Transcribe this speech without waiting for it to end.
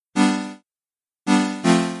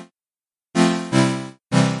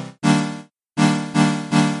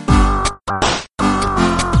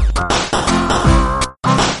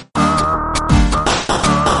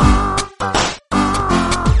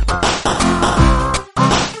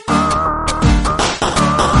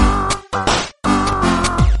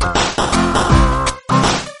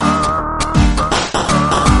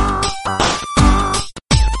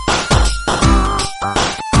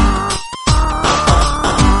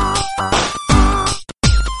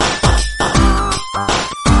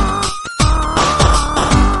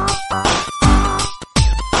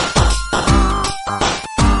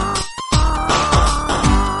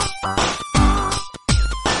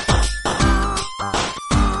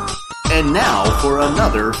And now for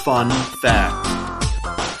another fun fact.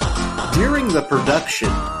 During the production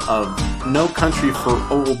of No Country for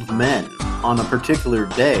Old Men on a particular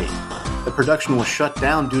day, the production was shut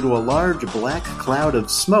down due to a large black cloud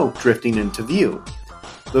of smoke drifting into view.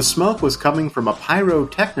 The smoke was coming from a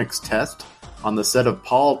pyrotechnics test on the set of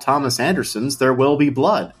Paul Thomas Anderson's There Will Be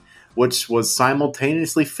Blood, which was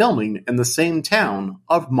simultaneously filming in the same town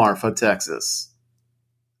of Marfa, Texas.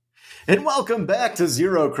 And welcome back to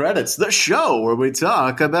Zero Credits, the show where we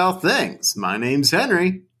talk about things. My name's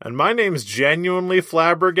Henry. And my name's Genuinely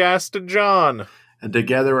Flabbergasted John. And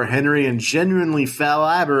together we're Henry and Genuinely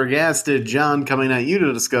Flabbergasted John coming at you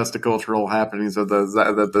to discuss the cultural happenings of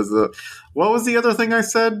the what was the other thing I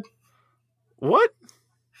said? What?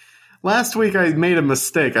 Last week I made a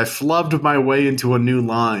mistake. I flubbed my way into a new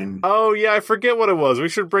line. Oh yeah, I forget what it was. We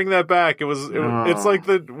should bring that back. It's like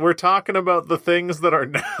we're talking about the things that are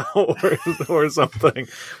now or something.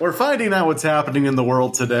 We're finding out what's happening in the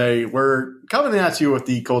world today. We're coming at you with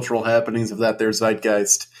the cultural happenings of that there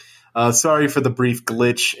zeitgeist. Sorry for the brief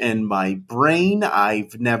glitch in my brain.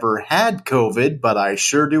 I've never had COVID, but I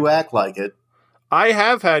sure do act like it. I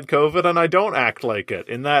have had COVID and I don't act like it,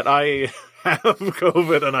 in that I have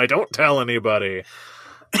COVID and I don't tell anybody.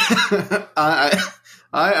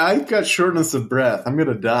 I've got shortness of breath. I'm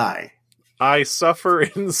gonna die. I suffer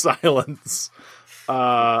in silence.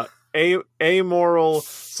 Amoral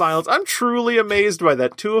silence. I'm truly amazed by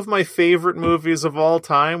that. Two of my favorite movies of all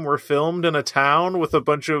time were filmed in a town with a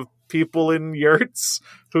bunch of people in yurts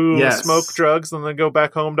who smoke drugs and then go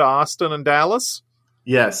back home to Austin and Dallas.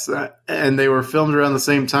 Yes, and they were filmed around the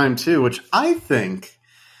same time too, which I think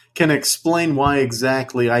can explain why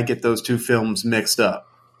exactly I get those two films mixed up.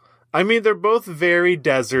 I mean, they're both very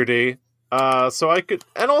deserty, so I could...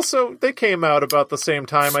 And also, they came out about the same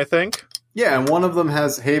time, I think. Yeah, and one of them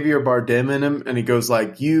has Javier Bardem in him, and he goes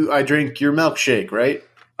like, I drink your milkshake, right?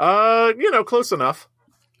 Close enough.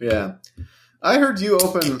 Yeah. I heard you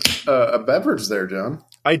open a beverage there, John.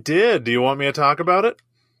 I did. Do you want me to talk about it?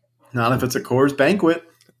 Not if it's a Coors Banquet.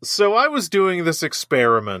 So I was doing this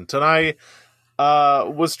experiment, and I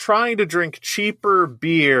was trying to drink cheaper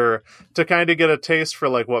beer to kind of get a taste for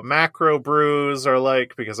like what macro brews are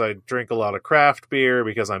like, because I drink a lot of craft beer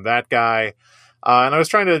because I'm that guy. And I was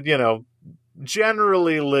trying to,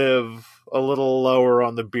 generally live a little lower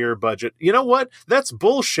on the beer budget. You know what? That's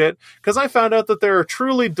bullshit, because I found out that there are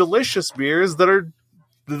truly delicious beers that are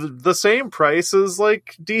the same price as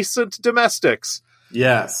like decent domestics.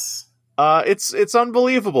 Yes. It's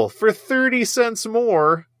unbelievable. For 30 cents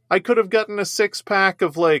more, I could have gotten a 6-pack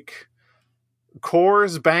of, like,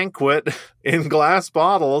 Coors Banquet in glass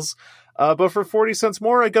bottles, but for 40 cents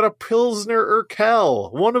more, I got a Pilsner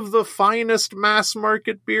Urquell, one of the finest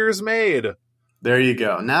mass-market beers made. There you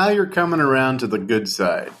go. Now you're coming around to the good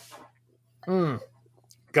side.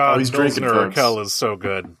 God, he's Pilsner drinking, Urquell is so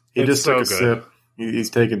good. He just took a sip. He's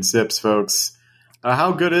taking sips, folks.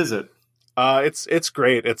 How good is it? It's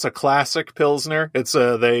great. It's a classic Pilsner.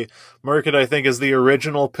 They market, I think, as the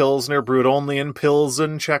original Pilsner, brewed only in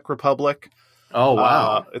Pilsen, Czech Republic. Oh,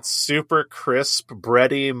 wow. It's super crisp,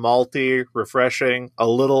 bready, malty, refreshing, a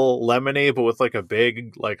little lemony, but with like a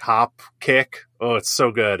big like hop kick. Oh, it's so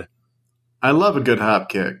good. I love a good hop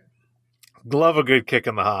kick. Love a good kick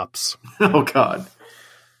in the hops. Oh, God.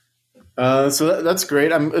 So that's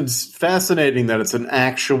great. It's fascinating that it's an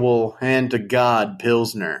actual hand-to-God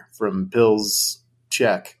Pilsner from Pils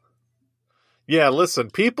Czech. Yeah,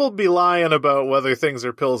 listen, people be lying about whether things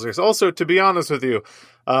are Pilsners. Also, to be honest with you,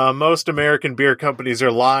 most American beer companies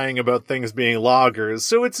are lying about things being lagers,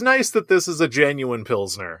 so it's nice that this is a genuine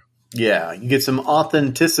Pilsner. Yeah, you get some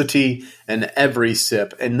authenticity in every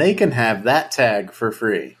sip, and they can have that tag for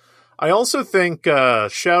free. I also think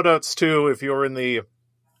shout-outs to, if you're in the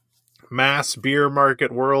mass beer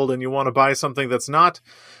market world and you want to buy something that's not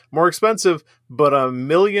more expensive but a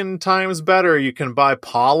million times better, you can buy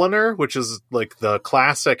Polliner, which is like the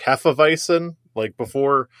classic Hefeweizen. Like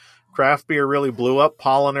before craft beer really blew up,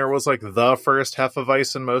 Polliner was like the first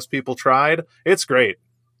Hefeweizen most people tried. It's great.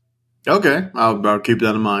 Okay, I'll keep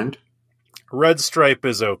that in mind. Red Stripe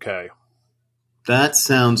is okay. That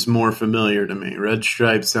sounds more familiar to me. Red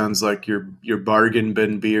Stripe sounds like your bargain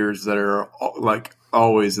bin beers that are like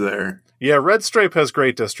always there. Yeah, Red Stripe has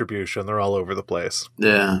great distribution. They're all over the place.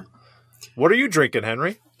 Yeah. What are you drinking,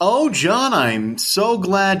 Henry? Oh, John, I'm so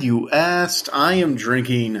glad you asked. I am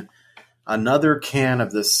drinking another can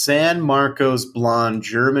of the San Marcos Blonde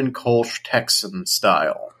German Kolsch Texan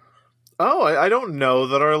style. Oh, I don't know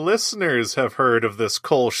that our listeners have heard of this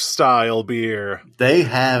Kolsch style beer. They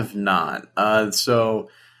have not.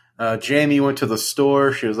 Jamie went to the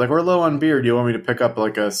store. She was like, we're low on beer. Do you want me to pick up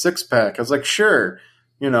like a 6-pack? I was like, sure.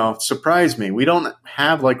 Surprise me. We don't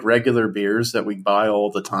have like regular beers that we buy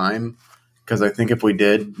all the time, because I think if we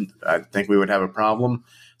did, I think we would have a problem.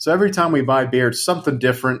 So every time we buy beer, it's something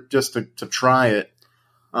different just to try it.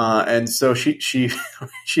 And so she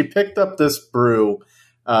she picked up this brew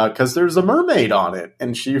because there's a mermaid on it,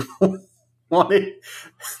 and she wanted.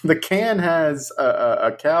 The can has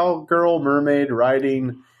a cowgirl mermaid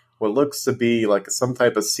riding what looks to be like some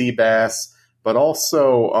type of sea bass, but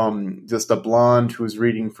also just a blonde who's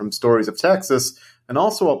reading from Stories of Texas, and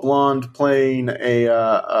also a blonde playing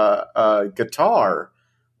a guitar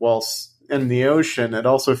whilst in the ocean. It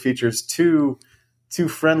also features two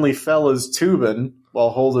friendly fellas tubing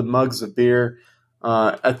while holding mugs of beer.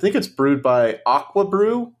 I think it's brewed by Aqua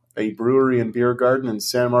Brew, a brewery and beer garden in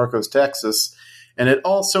San Marcos, Texas. And it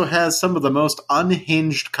also has some of the most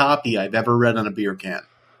unhinged copy I've ever read on a beer can.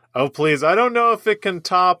 Oh, please. I don't know if it can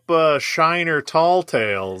top Shiner Tall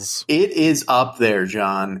Tales. It is up there,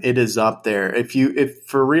 John. It is up there. If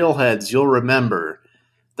for real heads, you'll remember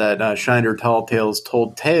that Shiner Tall Tales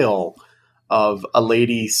told tale of a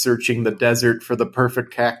lady searching the desert for the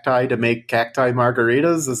perfect cacti to make cacti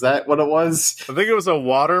margaritas. Is that what it was? I think it was a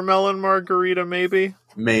watermelon margarita, maybe?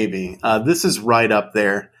 Maybe. This is right up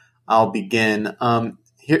there. I'll begin.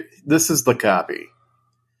 Here, this is the copy.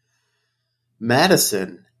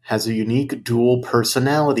 Madison has a unique dual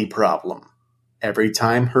personality problem. Every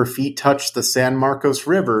time her feet touch the San Marcos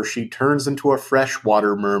River, she turns into a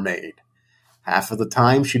freshwater mermaid. Half of the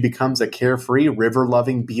time, she becomes a carefree,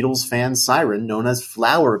 river-loving Beatles fan siren known as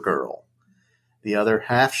Flower Girl. The other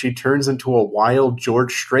half, she turns into a wild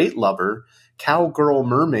George Strait lover, cowgirl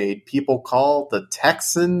mermaid people call the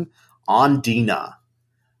Texan Ondina.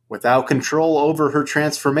 Without control over her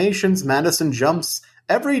transformations, Madison jumps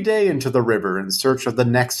every day into the river in search of the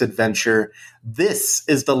next adventure. This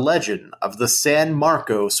is the legend of the San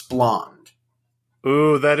Marcos Blonde.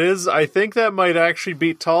 Ooh, I think that might actually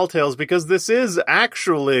beat Tall Tales, because this is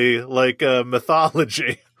actually like a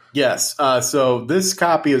mythology. Yes, so this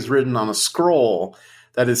copy is written on a scroll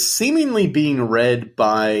that is seemingly being read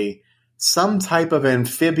by some type of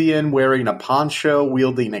amphibian wearing a poncho,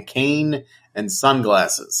 wielding a cane, and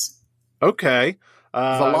sunglasses. Okay.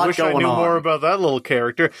 I wish I knew more about that little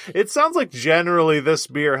character. It sounds like generally this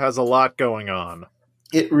beer has a lot going on.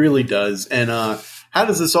 It really does. And how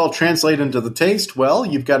does this all translate into the taste? Well,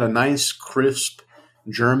 you've got a nice, crisp,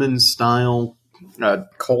 German-style,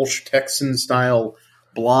 Kolsch Texan-style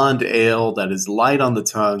blonde ale that is light on the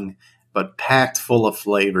tongue, but packed full of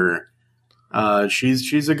flavor.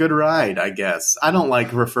 She's a good ride, I guess. I don't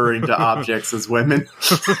like referring to objects as women.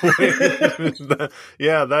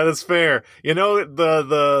 Yeah, that is fair.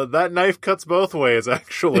 That knife cuts both ways,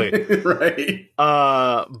 actually. Right.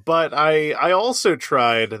 But I also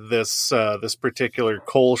tried this particular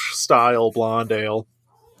Kolsch style blonde ale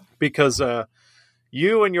because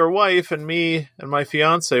you and your wife and me and my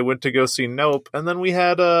fiance went to go see Nope, and then we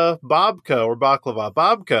had babka or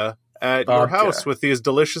babka at your house with these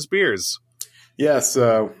delicious beers. Yes,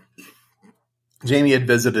 Jamie had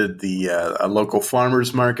visited a local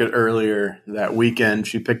farmer's market earlier that weekend.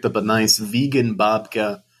 She picked up a nice vegan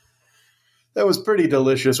babka. That was pretty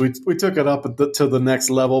delicious. We took it up to the next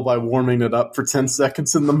level by warming it up for 10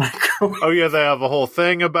 seconds in the microwave. Oh, yeah, they have a whole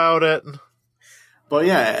thing about it. But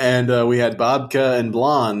yeah, and we had babka and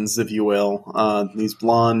blondes, if you will, these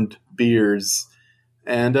blonde beers.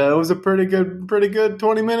 And it was a pretty good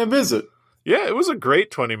 20-minute visit. Yeah, it was a great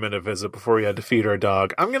 20-minute visit before we had to feed our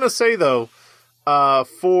dog. I'm going to say, though,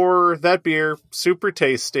 for that beer, super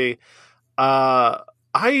tasty. I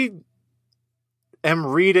am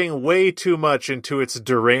reading way too much into its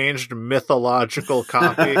deranged mythological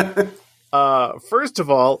copy. First of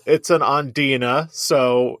all, it's an Ondina,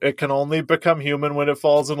 so it can only become human when it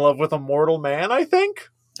falls in love with a mortal man, I think.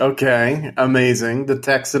 Okay, amazing. The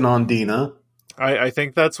Texan Ondina. I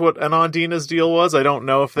think that's what an Ondina's deal was. I don't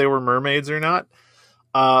know if they were mermaids or not.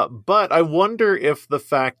 But I wonder if the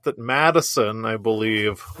fact that Madison, I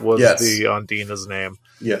believe, was the Ondina's name.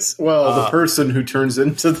 Yes. Well, the person who turns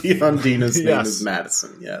into the Ondina's name is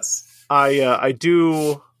Madison, yes. I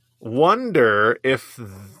do wonder if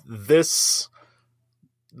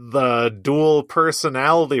the dual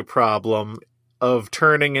personality problem of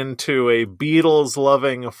turning into a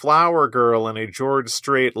Beatles-loving flower girl and a George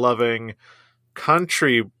Strait-loving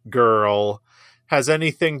country girl has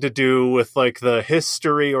anything to do with like the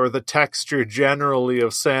history or the texture generally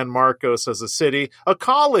of San Marcos as a city, a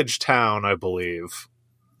college town, I believe.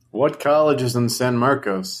 What college is in San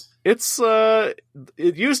Marcos? It's it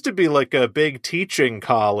used to be like a big teaching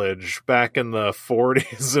college back in the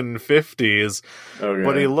 40s and 50s, Okay.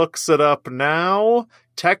 but he looks it up now.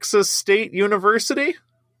 Texas State University?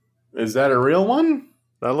 Is that a real one?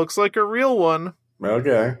 That looks like a real one.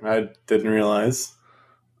 Okay, I didn't realize.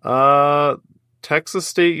 Texas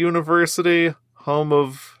State University, home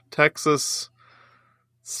of Texas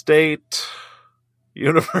State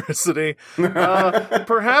University.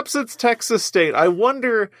 Perhaps it's Texas State. I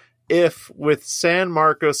wonder if, with San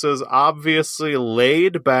Marcos's obviously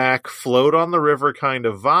laid back, float on the river kind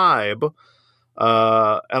of vibe,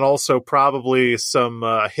 and also probably some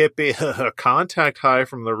hippie contact high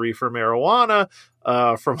from the reefer marijuana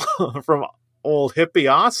from from old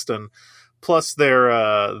hippie Austin, plus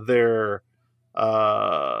their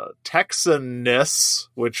Texanness,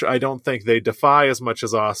 which I don't think they defy as much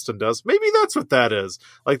as Austin does. Maybe that's what that is.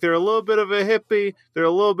 Like, they're a little bit of a hippie, they're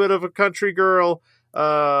a little bit of a country girl,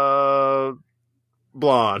 blonde.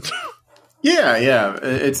 Yeah.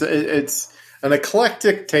 It's an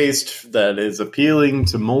eclectic taste that is appealing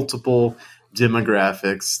to multiple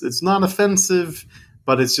demographics. It's not offensive,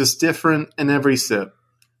 but it's just different in every sip.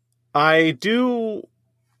 I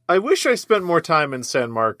wish I spent more time in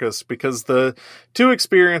San Marcos, because the two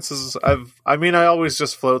experiences I always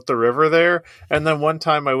just float the river there. And then one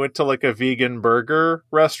time I went to like a vegan burger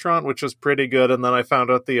restaurant, which was pretty good. And then I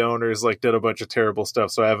found out the owners like did a bunch of terrible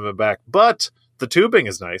stuff, so I haven't been back. But the tubing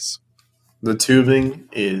is nice. The tubing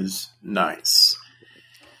is nice.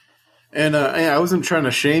 And I wasn't trying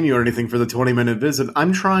to shame you or anything for the 20-minute visit.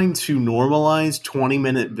 I'm trying to normalize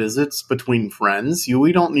 20-minute visits between friends.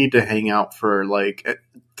 We don't need to hang out for like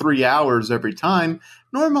 3 hours every time.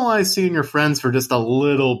 Normalize seeing your friends for just a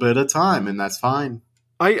little bit of time, and that's fine.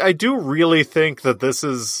 I do really think that this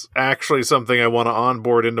is actually something I want to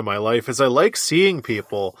onboard into my life, is I like seeing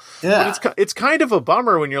people. Yeah. But it's kind of a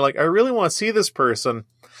bummer when you're like, I really want to see this person,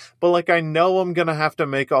 but like, I know I'm going to have to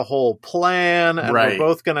make a whole plan, and Right. we're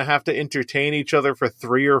both going to have to entertain each other for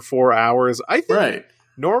 3 or 4 hours. I think Right.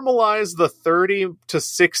 normalize the 30 to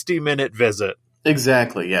 60 minute visit.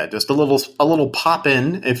 Exactly, yeah. Just a little pop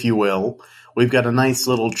in, if you will. We've got a nice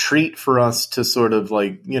little treat for us to sort of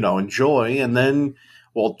like, enjoy, and then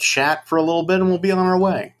we'll chat for a little bit and we'll be on our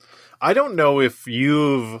way. I don't know if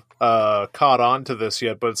you've caught on to this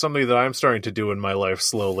yet, but it's something that I'm starting to do in my life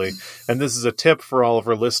slowly. And this is a tip for all of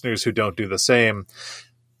our listeners who don't do the same.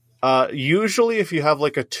 Usually if you have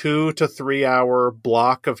like a 2 to 3 hour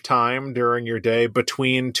block of time during your day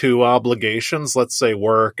between two obligations, let's say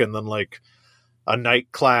work and then like a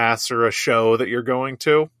night class or a show that you're going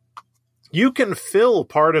to, you can fill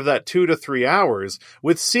part of that 2 to 3 hours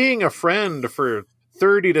with seeing a friend for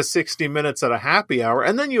 30 to 60 minutes at a happy hour,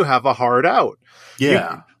 and then you have a hard out.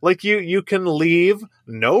 Yeah. You can leave,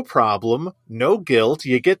 no problem, no guilt.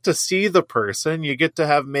 You get to see the person. You get to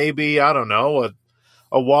have maybe, I don't know,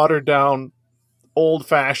 a watered down, old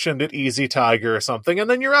fashioned at Easy Tiger or something, and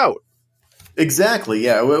then you're out. Exactly,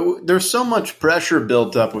 yeah. There's so much pressure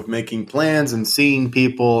built up with making plans and seeing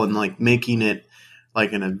people and like making it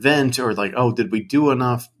like an event, or like, oh, did we do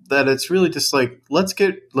enough? That it's really just like, let's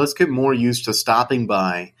get more used to stopping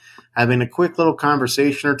by, having a quick little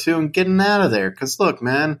conversation or two, and getting out of there. Because look,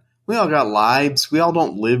 man, we all got lives. We all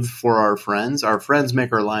don't live for our friends. Our friends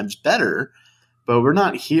make our lives better, but we're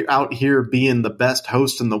not out here being the best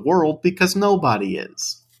host in the world, because nobody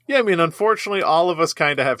is. Yeah, I mean, unfortunately, all of us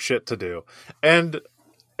kind of have shit to do. And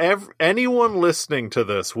anyone listening to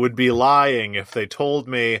this would be lying if they told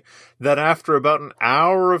me that after about an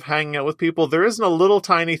hour of hanging out with people, there isn't a little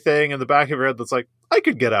tiny thing in the back of your head that's like, I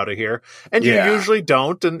could get out of here. And Yeah. You usually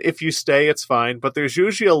don't. And if you stay, it's fine. But there's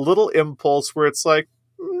usually a little impulse where it's like,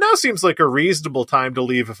 now seems like a reasonable time to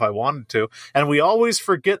leave if I wanted to. And we always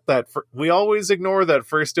forget that. We always ignore that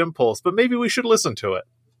first impulse. But maybe we should listen to it.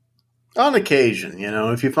 On occasion,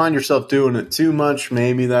 if you find yourself doing it too much,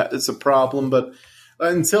 maybe that is a problem. But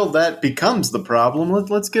until that becomes the problem,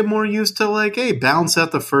 let's get more used to like, hey, bounce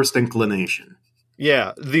at the first inclination.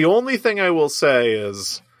 Yeah, the only thing I will say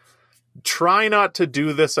is try not to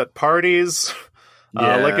do this at parties.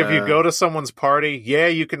 Like if you go to someone's party, yeah,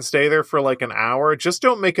 you can stay there for like an hour. Just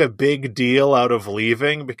don't make a big deal out of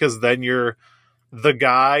leaving, because then you're the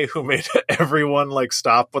guy who made everyone like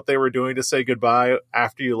stop what they were doing to say goodbye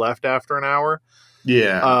after you left after an hour.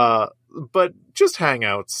 Yeah. But just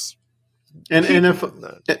hangouts. And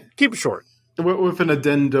Keep it short. With an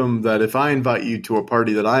addendum that if I invite you to a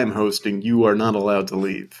party that I am hosting, you are not allowed to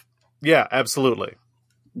leave. Yeah, absolutely.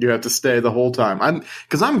 You have to stay the whole time.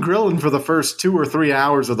 I'm grilling for the first 2 or 3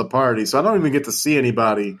 hours of the party, so I don't even get to see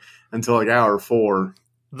anybody until like hour 4.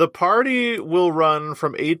 The party will run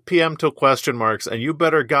from 8 p.m. till question marks, and you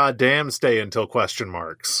better goddamn stay until question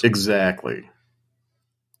marks. Exactly.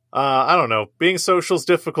 I don't know. Being social is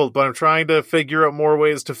difficult, but I'm trying to figure out more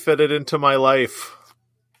ways to fit it into my life.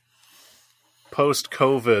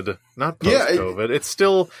 Post-COVID. Not post-COVID. It's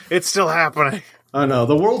still happening. I know.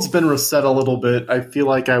 The world's been reset a little bit. I feel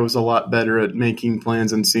like I was a lot better at making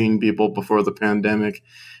plans and seeing people before the pandemic.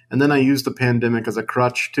 And then I used the pandemic as a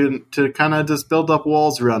crutch to kind of just build up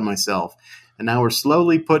walls around myself. And now we're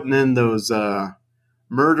slowly putting in those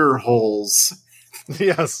murder holes.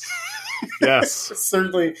 Yes. Yes.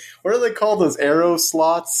 Certainly. What are they called? Those arrow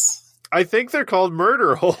slots? I think they're called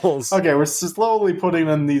murder holes. Okay, we're slowly putting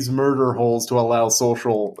in these murder holes to allow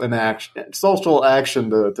social action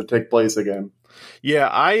to take place again. Yeah,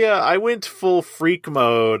 I went full freak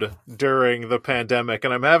mode during the pandemic,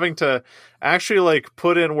 and I'm having to actually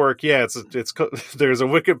put in work. Yeah, it's there's a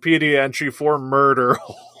Wikipedia entry for murder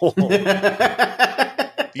hole.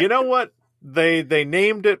 You know what? They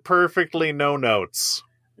named it perfectly. No notes.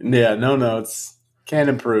 Yeah, no notes. Can't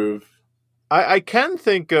improve. I can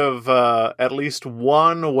think of at least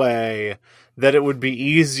one way that it would be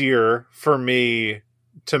easier for me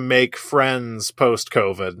to make friends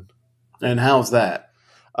post-COVID. And how's that?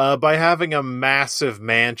 By having a massive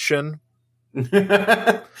mansion.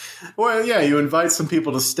 Well, yeah, you invite some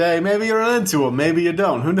people to stay. Maybe you're into them. Maybe you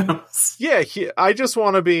don't. Who knows? Yeah, I just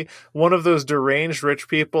want to be one of those deranged rich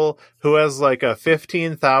people who has a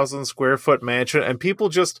 15,000 square foot mansion, and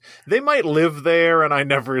people they might live there and I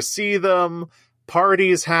never see them.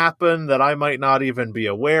 Parties happen that I might not even be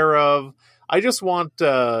aware of. I just want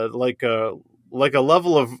a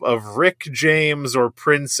level of Rick James or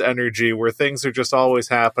Prince energy where things are just always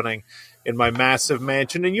happening in my massive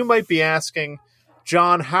mansion. And you might be asking,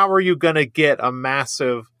 John, how are you going to get a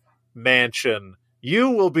massive mansion?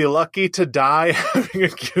 You will be lucky to die having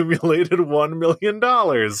accumulated $1 million.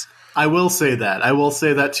 I will say that. I will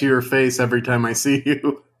say that to your face every time I see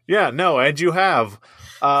you. Yeah, no, and you have.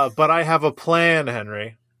 But I have a plan,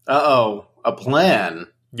 Henry. Uh-oh, a plan?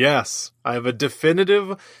 Yes, I have a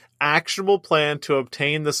definitive, actionable plan to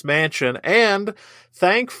obtain this mansion, and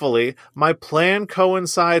thankfully, my plan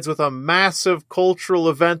coincides with a massive cultural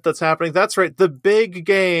event that's happening. That's right, the big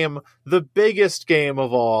game, the biggest game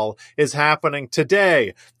of all, is happening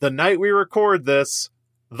today, the night we record this,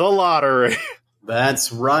 the lottery.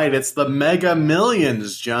 That's right, it's the Mega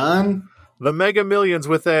Millions, John. The Mega Millions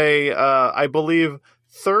with I believe,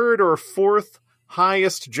 third or fourth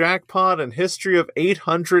highest jackpot in history of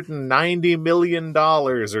 $890 million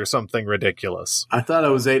or something ridiculous. I thought it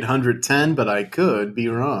was 810, but I could be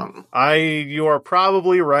wrong. You are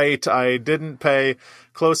probably right. I didn't pay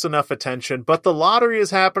close enough attention, but the lottery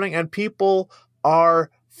is happening and people are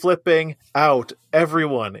flipping out.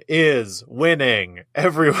 Everyone is winning.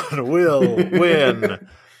 Everyone will win.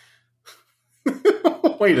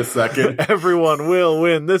 Wait a second. Everyone will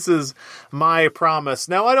win. This is my promise.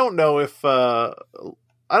 Now, I don't know if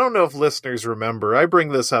listeners remember. I bring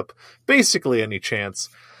this up basically any chance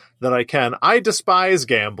that I can. I despise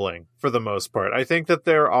gambling for the most part. I think that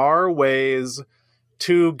there are ways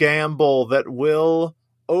to gamble that will,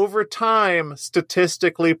 over time,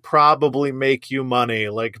 statistically probably make you money,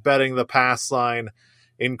 like betting the pass line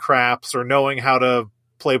in craps or knowing how to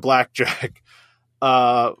play blackjack.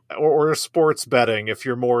 Or sports betting if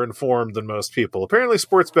you're more informed than most people. Apparently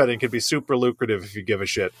sports betting can be super lucrative if you give a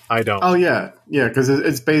shit. I don't. Oh, yeah. Yeah, because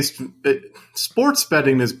sports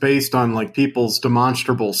betting is based on, people's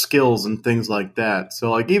demonstrable skills and things like that.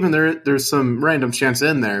 So, even there's some random chance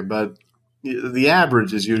in there, but the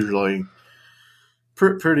average is usually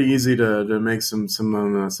pretty easy to make some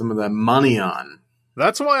of that money on.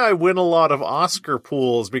 That's why I win a lot of Oscar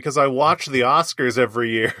pools, because I watch the Oscars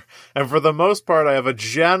every year. And for the most part, I have a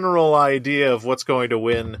general idea of what's going to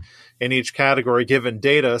win in each category given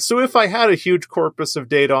data. So if I had a huge corpus of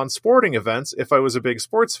data on sporting events, if I was a big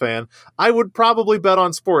sports fan, I would probably bet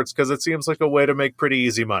on sports because it seems like a way to make pretty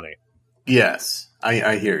easy money. Yes,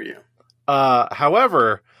 I hear you.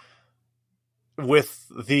 However, with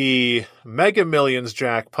the Mega Millions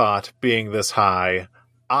jackpot being this high,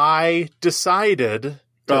 I decided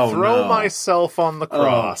to throw myself on the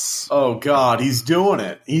cross. Oh, God, he's doing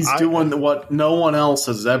it. He's doing what no one else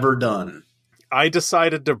has ever done. I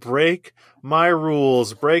decided to break my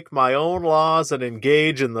rules, break my own laws, and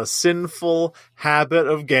engage in the sinful habit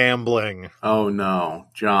of gambling. Oh, no,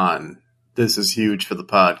 John. This is huge for the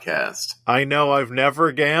podcast. I know, I've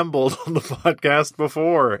never gambled on the podcast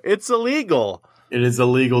before. It's illegal. It is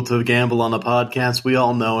illegal to gamble on a podcast. We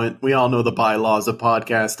all know it. We all know the bylaws of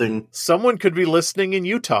podcasting. Someone could be listening in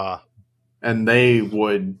Utah. And they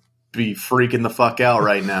would be freaking the fuck out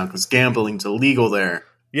right now because gambling's illegal there.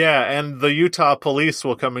 Yeah, and the Utah police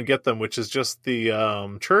will come and get them, which is just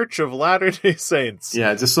the Church of Latter-day Saints.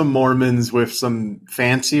 Yeah, just some Mormons with some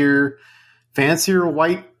fancier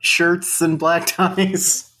white shirts and black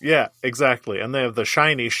ties. Yeah, exactly. And they have the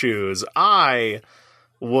shiny shoes. I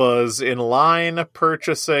was in line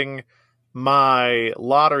purchasing my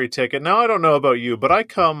lottery ticket. Now, I don't know about you, but I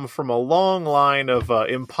come from a long line of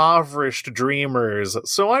impoverished dreamers,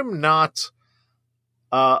 so I'm not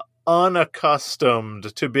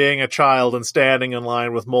unaccustomed to being a child and standing in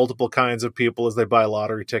line with multiple kinds of people as they buy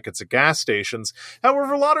lottery tickets at gas stations.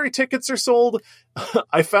 However, lottery tickets are sold,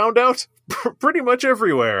 I found out, pretty much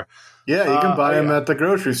everywhere. Yeah, you can buy them at the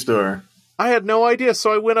grocery store. I had no idea,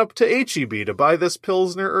 so I went up to H-E-B to buy this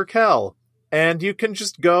Pilsner Urquell. And you can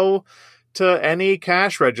just go to any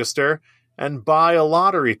cash register and buy a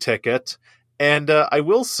lottery ticket. And I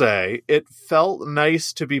will say, it felt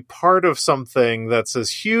nice to be part of something that's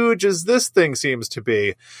as huge as this thing seems to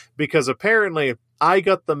be. Because apparently, I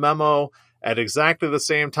got the memo at exactly the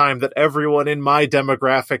same time that everyone in my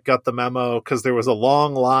demographic got the memo, because there was a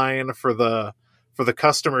long line for the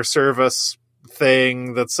customer service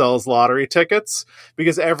thing that sells lottery tickets,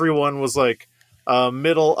 because everyone was like a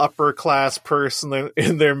middle upper class person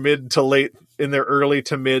in their early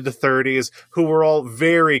to mid 30s who were all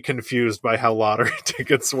very confused by how lottery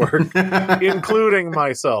tickets work, including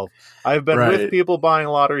myself. I've been with people buying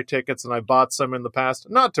lottery tickets, and I bought some in the past.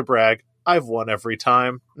 Not to brag, I've won every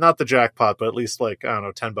time. Not the jackpot, but at least like, I don't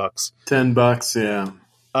know, $10. $10, yeah.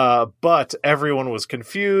 But everyone was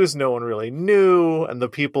confused. No one really knew. And the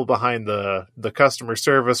people behind the customer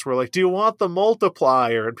service were like, do you want the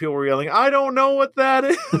multiplier? And people were yelling, I don't know what that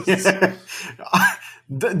is. Yeah.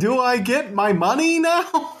 Do I get my money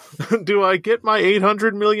now? Do I get my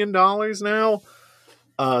 $800 million now?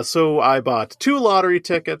 So I bought 2 lottery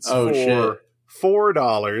tickets for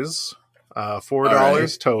 $4. $4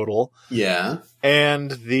 right. Total. Yeah.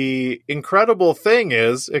 And the incredible thing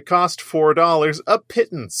is, it cost $4 a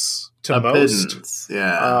pittance to most. Pittance,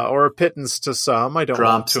 yeah. Or a pittance to some, I don't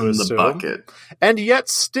Drops want to assume. Drops in the bucket. And yet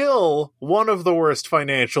still, one of the worst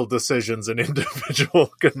financial decisions an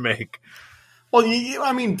individual could make. Well,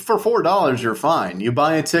 I mean, for $4, you're fine. You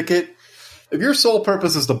buy a ticket. If your sole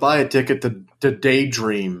purpose is to buy a ticket to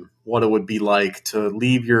daydream what it would be like to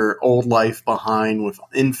leave your old life behind with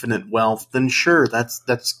infinite wealth, then sure, that's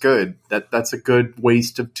good. That's a good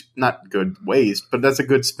waste of not good waste, but that's a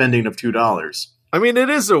good spending of $2. I mean, it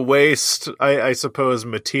is a waste, I suppose,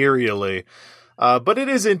 materially, but it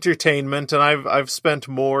is entertainment, and I've spent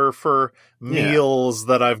more for meals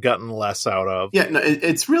that I've gotten less out of. Yeah, no,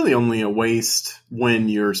 it's really only a waste when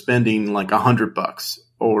you're spending like $100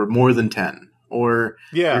 or more than 10. Or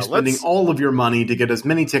you're spending all of your money to get as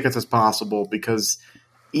many tickets as possible, because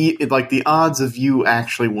like the odds of you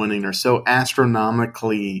actually winning are so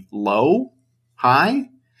astronomically high,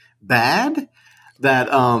 bad, that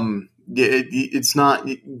it's not,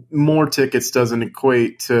 more tickets doesn't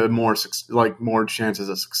equate to more chances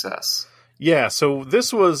of success. Yeah, so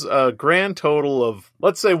this was a grand total of,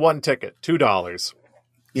 let's say, one ticket, $2.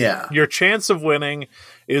 Yeah. Your chance of winning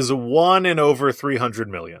is 1 in over 300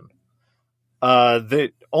 million.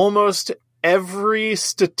 That almost every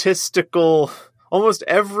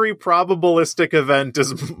probabilistic event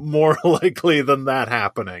is more likely than that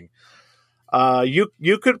happening.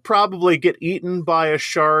 You could probably get eaten by a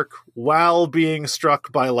shark while being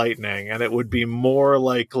struck by lightning, and it would be more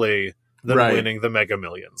likely than winning the Mega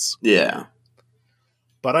Millions. Yeah.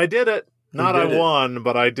 But I did it. Not I won,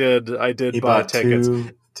 but I did buy tickets.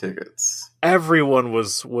 2 tickets. Everyone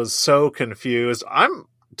was so confused. I'm,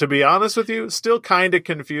 to be honest with you, still kind of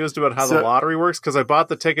confused about how the lottery works, because I bought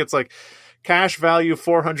the tickets like cash value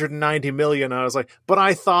 $490 million. I was like, but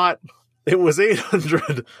I thought it was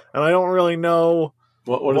 800, and I don't really know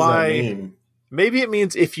what does that mean. Maybe it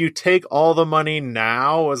means if you take all the money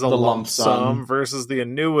now as a lump sum versus the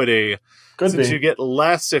annuity, since you get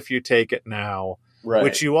less if you take it now. Right.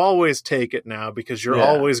 Which you always take it now, because you're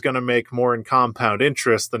always going to make more in compound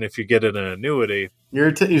interest than if you get it in an annuity.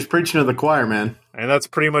 You're preaching to the choir, man. And that's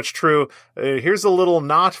pretty much true. Here's a little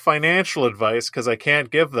not financial advice, because I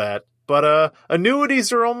can't give that. But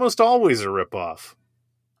annuities are almost always a ripoff.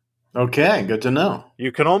 Okay, good to know.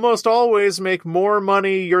 You can almost always make more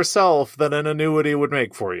money yourself than an annuity would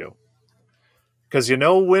make for you. Because you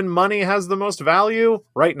know when money has the most value?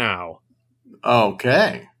 Right now.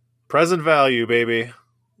 Okay. Present value, baby.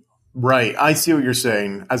 Right. I see what you're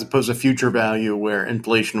saying, as opposed to future value where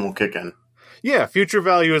inflation will kick in. Yeah, future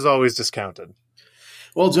value is always discounted.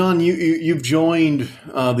 Well, John, you've joined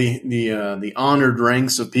the honored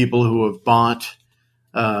ranks of people who have bought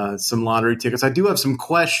some lottery tickets. I do have some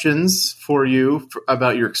questions for you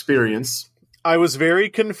about your experience. I was very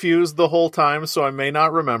confused the whole time, so I may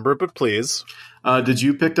not remember, but please. Did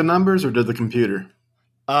you pick the numbers or did the computer?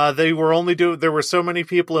 There were so many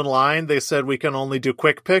people in line, they said we can only do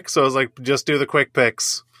quick picks, so I was like, just do the quick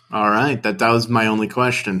picks. All right, that was my only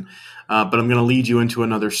question. But I'm going to lead you into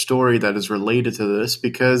another story that is related to this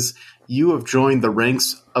because you have joined the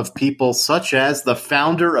ranks of people such as the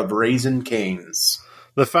founder of Raising Cane's.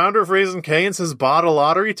 The founder of Raising Cane's has bought a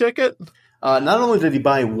lottery ticket? Not only did he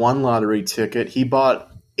buy one lottery ticket, he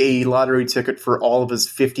bought a lottery ticket for all of his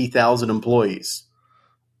 50,000 employees.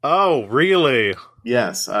 Oh, really?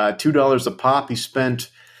 Yes, $2 a pop. He spent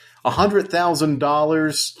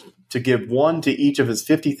 $100,000 to give one to each of his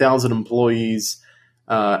 50,000 employees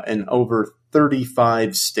in over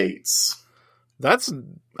 35 states.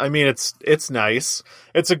 It's nice.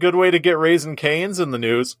 It's a good way to get Raising Cane's in the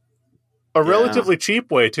news. A relatively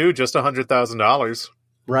cheap way, too, just $100,000.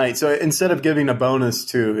 Right, so instead of giving a bonus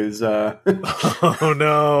to his... Oh,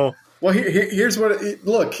 no. Well, here's what...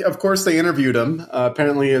 Look, of course they interviewed him.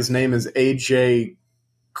 Apparently his name is AJ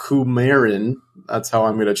Kumaran. That's how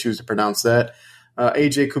I'm going to choose to pronounce that.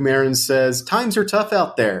 AJ Kumaran says, times are tough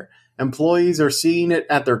out there. Employees are seeing it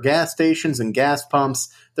at their gas stations and gas pumps.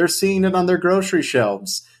 They're seeing it on their grocery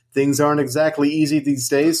shelves. Things aren't exactly easy these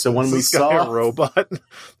days, so when we saw... a robot?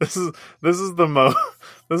 This is the most...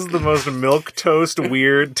 This is the most milquetoast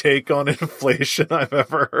weird take on inflation I've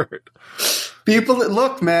ever heard. People,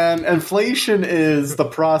 look, man, inflation is the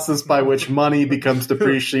process by which money becomes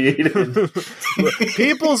depreciated.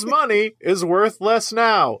 People's money is worth less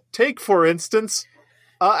now. Take, for instance,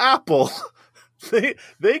 Apple.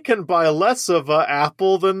 They can buy less of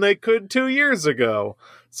Apple than they could 2 years ago.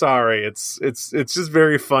 Sorry, it's just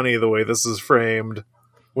very funny the way this is framed.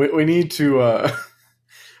 We need to...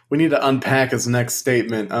 We need to unpack his next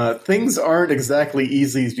statement. Things aren't exactly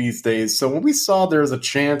easy these days, so when we saw there was a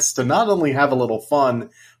chance to not only have a little fun,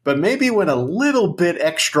 but maybe win a little bit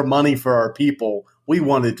extra money for our people, we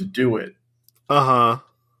wanted to do it. Uh-huh.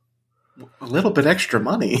 A little bit extra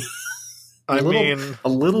money? A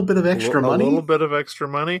little bit of extra money? A little bit of extra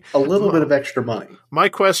money? A little bit of extra money. My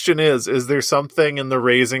question is there something in the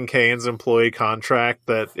Raising Cane's employee contract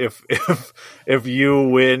that if you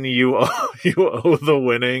win, you owe the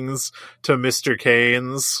winnings to Mr.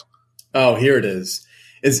 Cane's? Oh, here it is.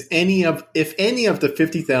 If any of the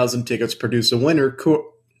 50,000 tickets produce a winner,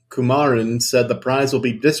 Kumaran said the prize will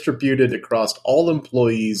be distributed across all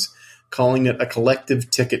employees, calling it a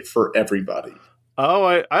collective ticket for everybody. Oh,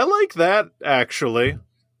 I like that, actually.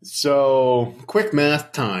 So, quick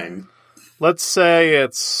math time. Let's say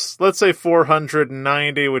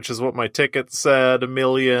 490, which is what my ticket said, 1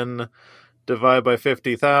 million divided by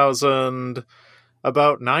 50,000,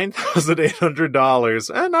 about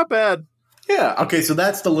 $9,800. Not bad. Yeah, okay, so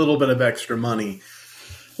that's the little bit of extra money.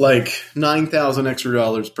 Like $9,000 extra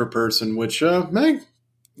dollars per person, which,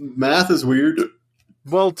 math is weird.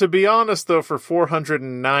 Well, to be honest, though, for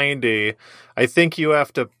 490, I think you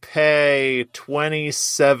have to pay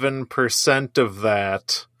 27% of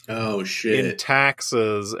that. Oh, shit. In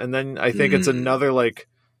taxes. And then I think it's another,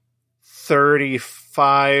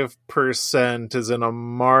 35% is in a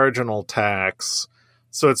marginal tax.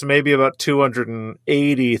 So it's maybe about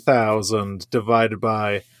 280,000 divided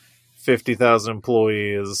by 50,000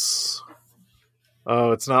 employees.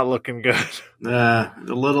 Oh, it's not looking good. A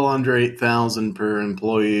little under 8,000 per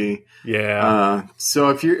employee. Yeah.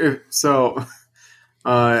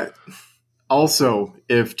 Also,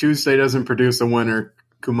 if Tuesday doesn't produce a winner,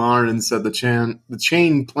 Kumaran said the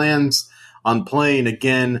chain plans on playing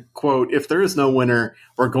again. Quote: "If there is no winner,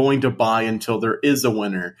 we're going to buy until there is a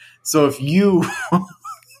winner." So if you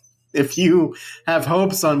if you have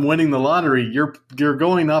hopes on winning the lottery, you're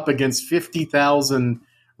going up against 50,000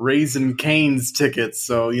 Raising Cane's tickets,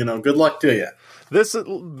 so good luck to you.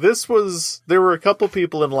 There were a couple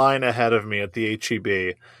people in line ahead of me at the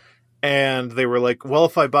HEB, and they were like, well,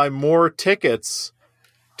 if I buy more tickets,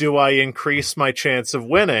 do I increase my chance of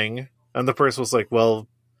winning? And the person was like, well,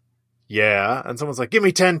 yeah. And someone's like, give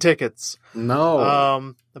me 10 tickets.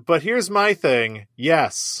 No. But here's my thing.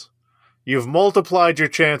 Yes, you've multiplied your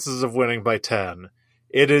chances of winning by 10.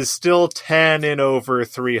 It is still 10 in over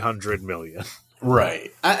 300 million. Right.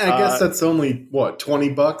 I guess that's only,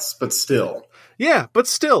 $20? But still. Yeah, but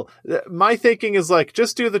still. My thinking is,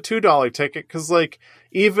 just do the $2 ticket, because,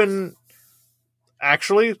 even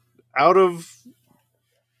actually, out of,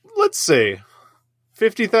 let's see,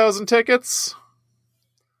 50,000 tickets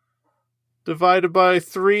divided by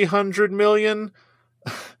 300 million,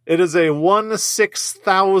 it is a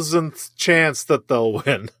 1/6,000th chance that they'll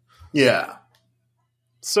win. Yeah.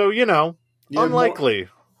 So, You have unlikely.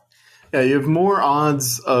 you have more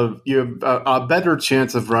odds of, you have a better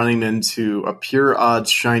chance of running into a pure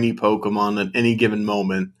odds shiny Pokemon at any given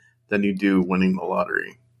moment than you do winning the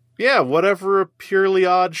lottery. Yeah, whatever a purely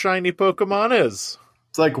odd shiny Pokemon is.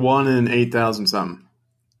 It's like 1 in 8,000 something.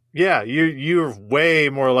 Yeah, you're way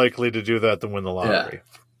more likely to do that than win the lottery.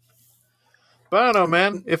 Yeah. But I don't know,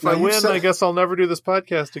 man. If I win, I guess I'll never do this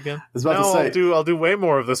podcast again. I was about to say, I'll do way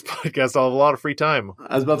more of this podcast. I'll have a lot of free time.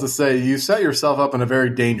 I was about to say, you set yourself up in a very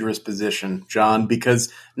dangerous position, John, because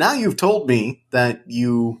now you've told me that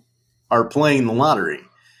you are playing the lottery.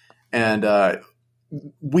 And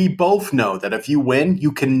we both know that if you win,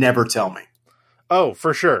 you can never tell me. Oh,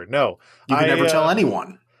 for sure. No. You can never tell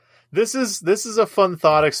anyone. This is a fun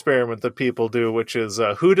thought experiment that people do, which is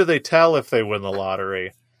who do they tell if they win the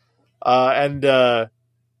lottery? The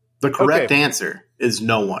correct answer is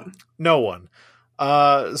no one. No one.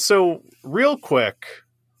 So real quick,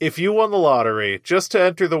 if you won the lottery, just to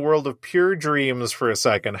enter the world of pure dreams for a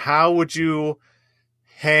second, how would you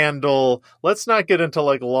handle, let's not get into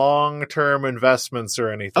like long-term investments or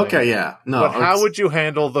anything. Okay, yeah. No. But how would you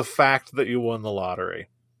handle the fact that you won the lottery?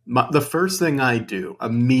 The first thing I do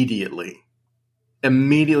immediately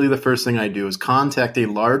the first thing I do is contact a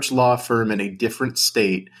large law firm in a different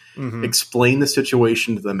state, explain the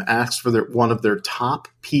situation to them, ask for one of their top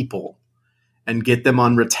people, and get them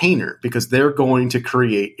on retainer because they're going to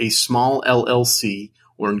create a small LLC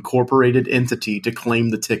or incorporated entity to claim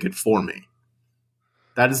the ticket for me.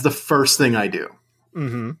 That is the first thing I do.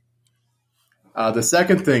 Mm-hmm. The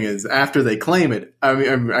second thing is after they claim it, I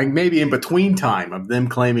mean, maybe in between time of them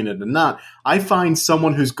claiming it and not, I find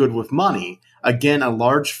someone who's good with money. Again, a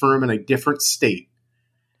large firm in a different state.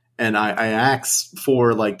 And I ask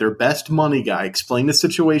for like their best money guy, explain the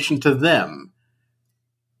situation to them,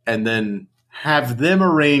 and then have them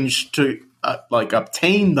arrange to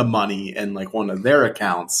obtain the money in like one of their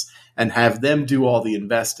accounts and have them do all the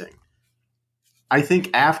investing. I think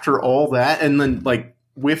after all that, and then like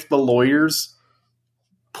with the lawyers,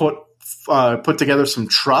 put together some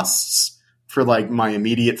trusts for like my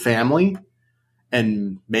immediate family.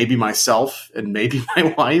 And maybe myself and maybe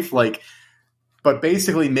my wife, but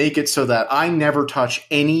basically make it so that I never touch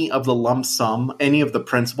any of the lump sum, any of the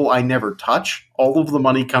principal. I never touch. All of the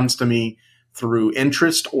money comes to me through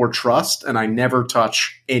interest or trust, and I never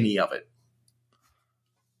touch any of it.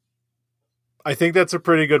 I think that's a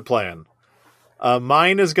pretty good plan.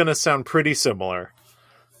 Mine is going to sound pretty similar.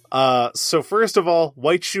 So first of all,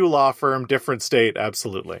 white shoe law firm, different state,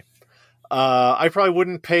 absolutely. I probably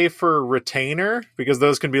wouldn't pay for retainer because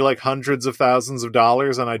those can be like hundreds of thousands of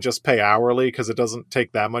dollars, and I just pay hourly because it doesn't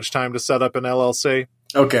take that much time to set up an LLC.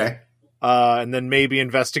 Okay. And then maybe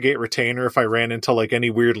investigate retainer if I ran into like any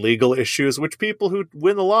weird legal issues, which people who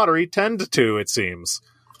win the lottery tend to, it seems.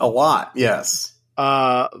 A lot, yes.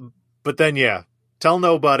 But then, yeah, tell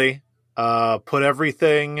nobody. Put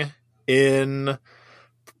everything in.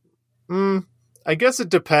 I guess it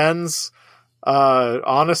depends.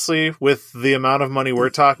 Honestly, with the amount of money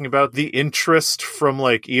we're talking about, the interest from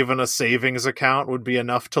like even a savings account would be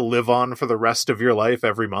enough to live on for the rest of your life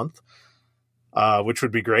every month, which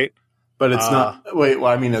would be great. But it's not. Wait,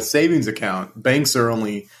 well, I mean, a savings account. Banks are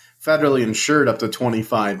only federally insured up to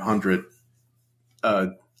 $2,500.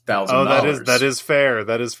 $1,000. That is fair.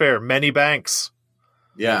 That is fair. Many banks.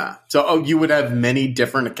 Yeah. So, you would have many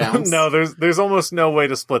different accounts? No, there's almost no way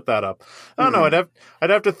to split that up. I don't know. I'd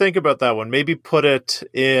have to think about that one. Maybe put it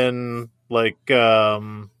in like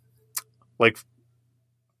not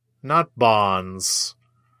bonds.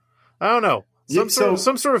 I don't know.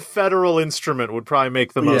 Some sort of federal instrument would probably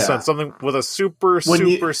make the most sense. Something with a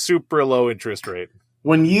super low interest rate.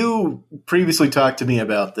 When you previously talked to me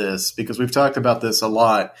about this, because we've talked about this a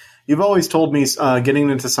lot, you've always told me getting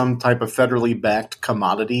into some type of federally backed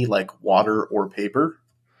commodity like water or paper.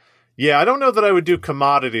 Yeah, I don't know that I would do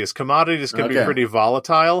commodities. Commodities can be pretty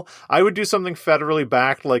volatile. I would do something federally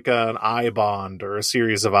backed like an I-bond or a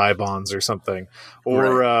series of I-bonds or something.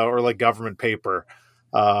 Or like government paper.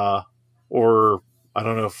 Or I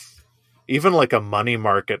don't know if even like a money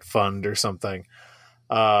market fund or something.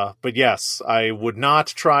 But yes, I would not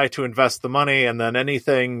try to invest the money, and then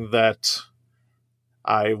anything that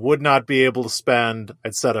I would not be able to spend,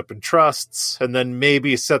 I'd set up in trusts, and then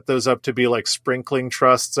maybe set those up to be like sprinkling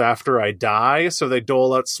trusts after I die, so they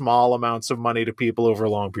dole out small amounts of money to people over a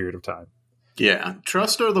long period of time. Yeah,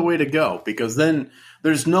 trusts are the way to go, because then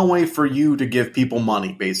there's no way for you to give people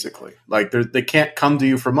money, basically. Like, they can't come to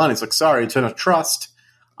you for money. It's like, sorry, it's in a trust.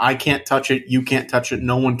 I can't touch it. You can't touch it.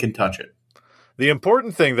 No one can touch it. The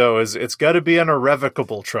important thing, though, is it's got to be an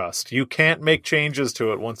irrevocable trust. You can't make changes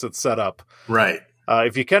to it once it's set up. Right.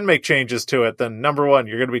 if you can make changes to it, then number one,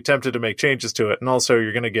 you're going to be tempted to make changes to it. And also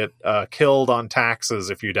you're going to get killed on taxes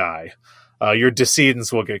if you die. Your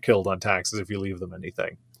decedents will get killed on taxes if you leave them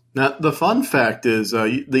anything. Now, the fun fact is,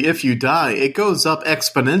 if you die, it goes up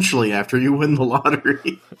exponentially after you win the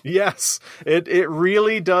lottery. Yes, it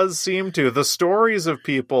really does seem to. The stories of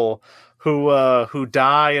people who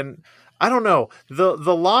die, and I don't know, the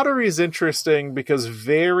lottery is interesting because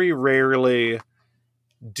very rarely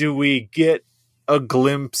do we get a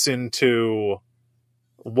glimpse into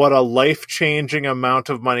what a life-changing amount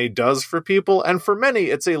of money does for people, and for many,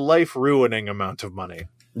 it's a life-ruining amount of money.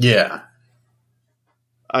 Yeah.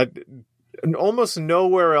 Almost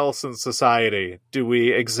nowhere else in society do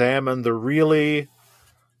we examine the really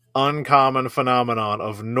uncommon phenomenon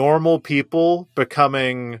of normal people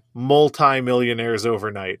becoming multi-millionaires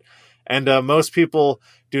overnight. And most people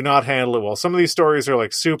do not handle it well. Some of these stories are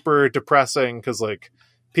like super depressing because like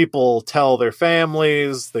people tell their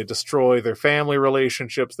families, they destroy their family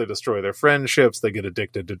relationships, they destroy their friendships, they get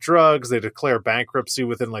addicted to drugs, they declare bankruptcy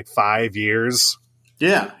within like 5 years.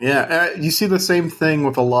 Yeah. You see the same thing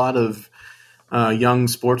with a lot of young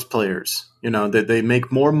sports players. You know, that they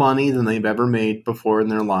make more money than they've ever made before in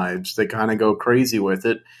their lives. They kind of go crazy with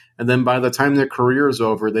it. And then by the time their career is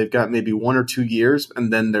over, they've got maybe 1 or 2 years,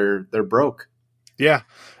 and then they're broke. Yeah.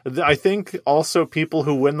 I think also people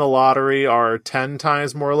who win the lottery are 10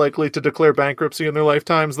 times more likely to declare bankruptcy in their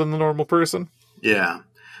lifetimes than the normal person. Yeah.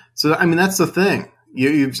 So, I mean, that's the thing.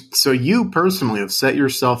 You personally have set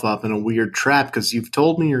yourself up in a weird trap because you've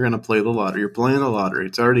told me you're going to play the lottery. You're playing the lottery.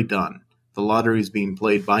 It's already done. The lottery is being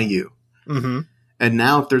played by you. Mm-hmm. And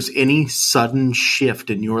now if there's any sudden shift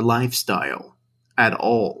in your lifestyle at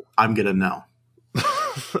all, I'm going to know.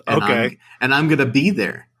 Okay. And I'm going to be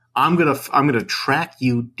there. I'm going to track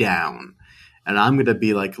you down. And I'm going to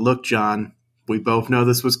be like, look, John, we both know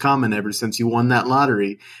this was coming ever since you won that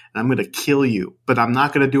lottery. And I'm going to kill you. But I'm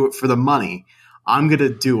not going to do it for the money. I'm going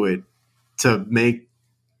to do it to make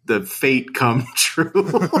the fate come true.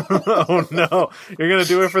 Oh, no. You're going to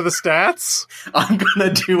do it for the stats? I'm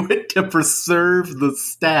going to do it to preserve the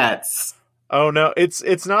stats. Oh, no.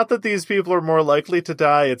 It's not that these people are more likely to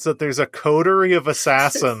die. It's that there's a coterie of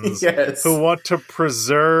assassins Yes. who want to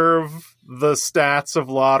preserve the stats of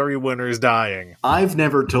lottery winners dying. I've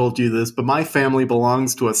never told you this, but my family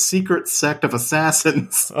belongs to a secret sect of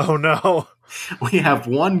assassins. Oh, no. We have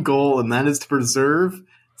one goal, and that is to preserve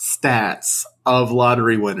stats of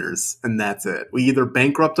lottery winners, and that's it. We either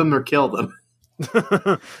bankrupt them or kill them. You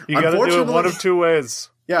got to do it one of two ways.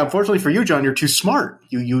 Yeah, unfortunately for you, John, you're too smart.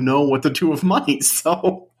 You know what to do with money,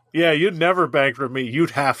 so... Yeah, you'd never bankrupt me.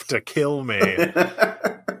 You'd have to kill me.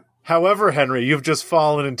 However, Henry, you've just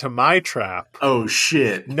fallen into my trap. Oh,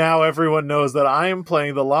 shit. Now everyone knows that I am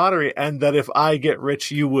playing the lottery, and that if I get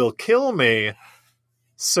rich, you will kill me.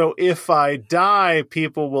 So if I die,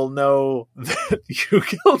 people will know that you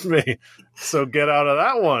killed me. So get out of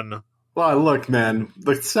that one. Well, look, man,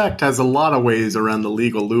 the sect has a lot of ways around the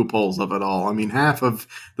legal loopholes of it all. I mean, half of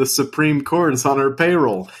the Supreme Court is on our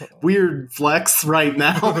payroll. Weird flex right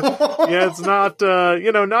now. Yeah, it's not,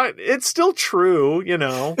 it's still true, you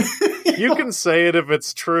know. You can say it if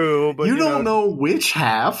it's true, but you don't know which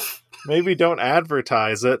half. Maybe don't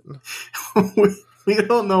advertise it. We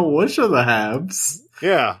don't know which of the halves.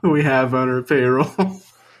 Yeah. We have on our payroll.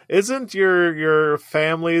 Isn't your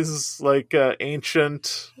family's like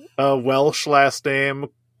ancient Welsh last name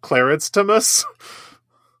Clarence Thomas?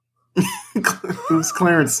 Who's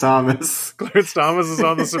Clarence Thomas? Clarence Thomas is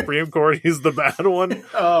on the Supreme Court. He's the bad one.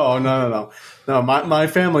 Oh, no. No, my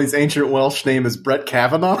family's ancient Welsh name is Brett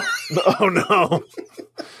Kavanaugh. Oh, no.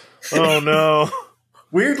 Oh, no.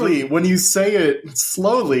 Weirdly, when you say it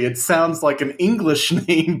slowly, it sounds like an English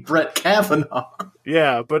name, Brett Kavanaugh.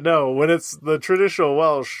 Yeah, but no, when it's the traditional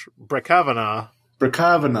Welsh, Brecavana.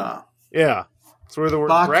 Brecavana. Yeah, it's where the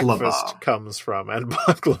word baklava. Breakfast comes from, and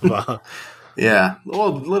baklava. Yeah,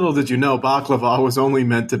 well, little did you know, baklava was only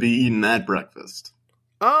meant to be eaten at breakfast.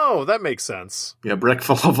 Oh, that makes sense. Yeah,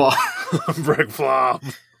 Breckflava.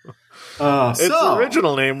 Breckflob. Its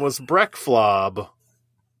original name was Breckflob.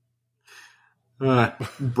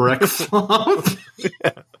 Breckflob?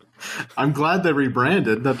 Yeah. I'm glad they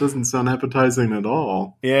rebranded. That doesn't sound appetizing at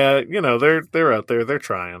all. Yeah, they're out there. They're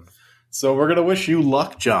trying. So we're going to wish you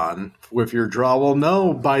luck, John, with your draw. We'll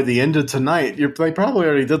know by the end of tonight. They probably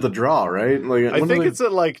already did the draw, right? Like, I think it's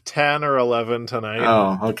at like 10 or 11 tonight.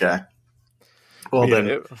 Oh, okay. Well,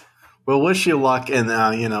 then, we'll wish you luck, and,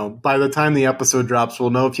 by the time the episode drops, we'll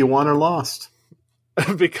know if you won or lost.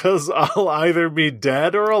 Because I'll either be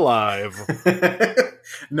dead or alive.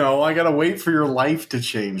 No, I gotta wait for your life to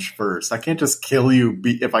change first. I can't just kill you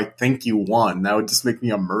if I think you won. That would just make me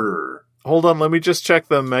a murderer. Hold on, let me just check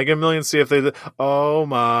the Mega Millions, see if they... Oh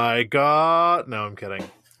my god. No, I'm kidding.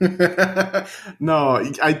 No,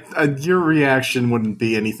 your reaction wouldn't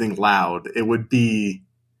be anything loud. It would be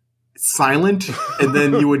silent, and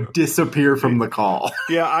then you would disappear from the call.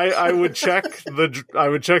 Yeah, I would check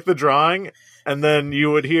the drawing, and then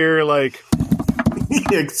you would hear, like...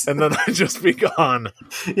 and then I'd just be gone.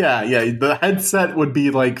 Yeah. The headset would be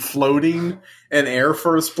like floating in air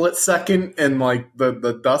for a split second, and like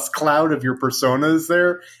the dust cloud of your persona is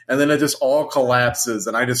there, and then it just all collapses,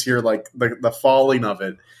 and I just hear like the falling of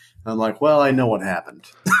it. I'm like, well, I know what happened.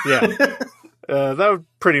 Yeah. That would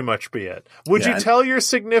pretty much be it. Would you tell your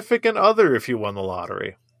significant other if you won the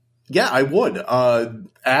lottery? Yeah, I would.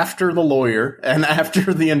 After the lawyer, and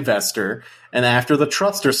after the investor, and after the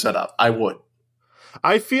trust are set up, I would.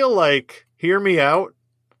 I feel like, hear me out,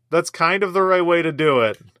 that's kind of the right way to do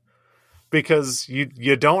it. Because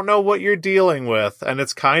you don't know what you're dealing with, and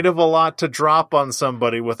it's kind of a lot to drop on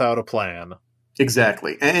somebody without a plan.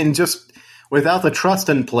 Exactly. And just without the trust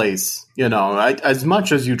in place, as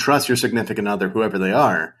much as you trust your significant other, whoever they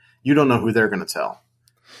are, you don't know who they're going to tell.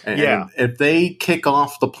 And if they kick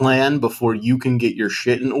off the plan before you can get your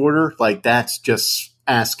shit in order, like that's just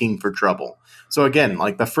asking for trouble. So again,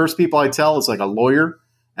 like the first people I tell is like a lawyer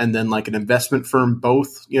and then like an investment firm,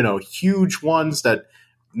 both, huge ones that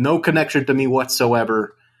no connection to me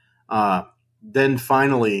whatsoever. Then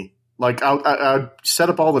finally, like I'll set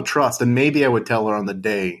up all the trust, and maybe I would tell her on the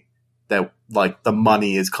day that like the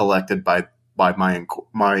money is collected by my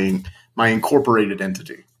incorporated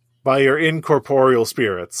entity. By your incorporeal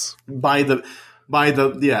spirits. I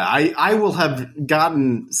will have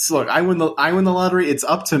gotten. Look, I win the lottery. It's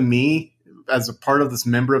up to me as a part of this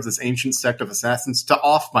member of this ancient sect of assassins to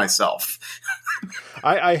off myself.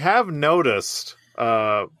 I have noticed,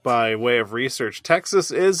 by way of research,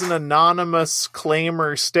 Texas is an anonymous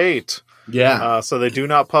claimer state. Yeah. So they do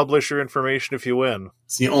not publish your information if you win.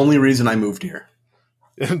 It's the only reason I moved here.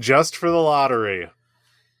 Just for the lottery.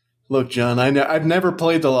 Look, John, I've never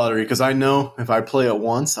played the lottery because I know if I play it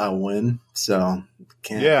once, I'll win. So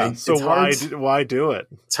can't. Yeah. So why do it?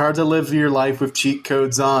 It's hard to live your life with cheat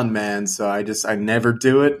codes on, man. So I never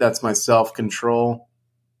do it. That's my self-control.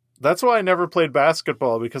 That's why I never played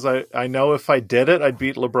basketball, because I know if I did it, I'd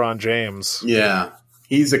beat LeBron James. Yeah,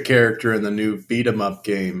 he's a character in the new beat 'em up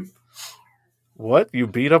game. What? You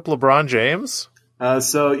beat up LeBron James?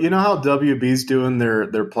 So you know how WB's doing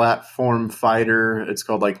their platform fighter? It's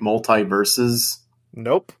called like Multiverses.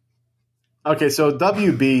 Nope. Okay, so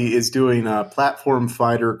WB is doing a platform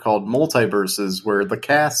fighter called Multiverses, where the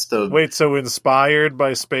cast of... Wait, so inspired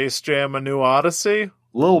by Space Jam: A New Odyssey? A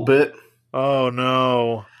little bit. Oh,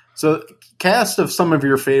 no. So cast of some of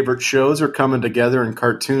your favorite shows are coming together in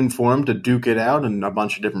cartoon form to duke it out on a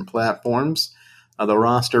bunch of different platforms. The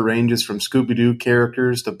roster ranges from Scooby-Doo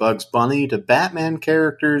characters to Bugs Bunny to Batman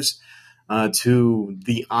characters to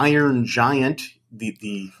the Iron Giant,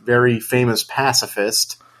 the very famous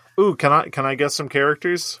pacifist. Ooh, can I guess some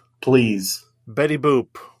characters? Please. Betty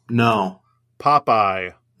Boop. No.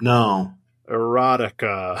 Popeye. No.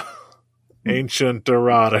 Erotica. Ancient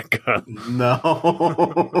erotica.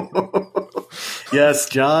 No. Yes,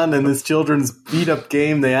 John, in this children's beat-up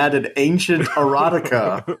game, they added ancient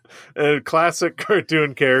erotica. A classic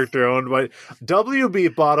cartoon character owned by...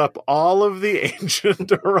 WB bought up all of the ancient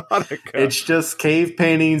erotica. It's just cave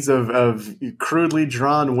paintings of crudely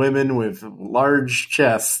drawn women with large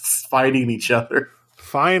chests fighting each other.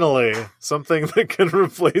 Finally, something that can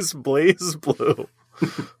replace Blaze Blue.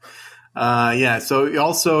 So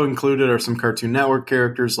also included are some Cartoon Network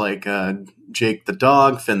characters like Jake the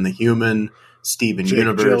Dog, Finn the Human, Steven Jake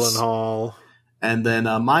Universe. Gyllenhaal. And then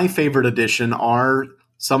my favorite addition are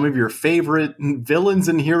some of your favorite villains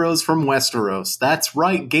and heroes from Westeros. That's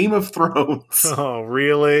right, Game of Thrones. Oh,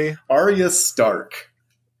 really? Arya Stark.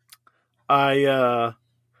 Isn't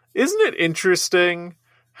it interesting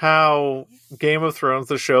how Game of Thrones,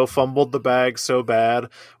 the show, fumbled the bag so bad,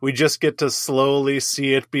 we just get to slowly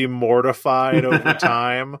see it be mortified over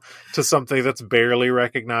time to something that's barely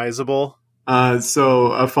recognizable?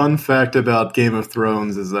 So a fun fact about Game of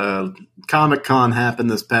Thrones is Comic-Con happened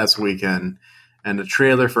this past weekend, and a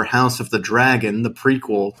trailer for House of the Dragon, the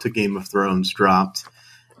prequel to Game of Thrones, dropped.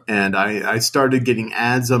 And I started getting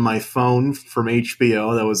ads on my phone from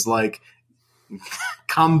HBO that was like,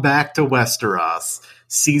 come back to Westeros.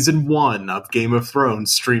 Season 1 of Game of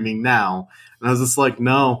Thrones streaming now. And I was just like,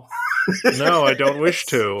 no. No, I don't wish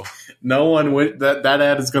to. No one that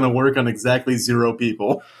ad is going to work on exactly 0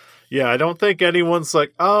 people. Yeah, I don't think anyone's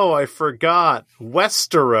like, oh, I forgot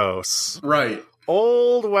Westeros. Right.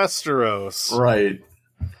 Old Westeros. Right.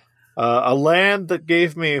 A land that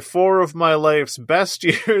gave me 4 of my life's best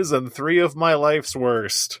years and 3 of my life's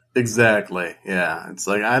worst. Exactly. Yeah. It's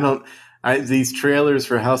like, these trailers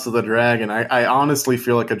for House of the Dragon, I honestly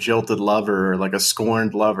feel like a jilted lover or like a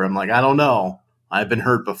scorned lover. I'm like, I don't know. I've been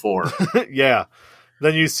hurt before. Yeah.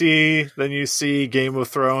 Then you see Game of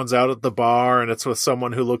Thrones out at the bar, and it's with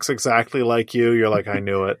someone who looks exactly like you. You're like, I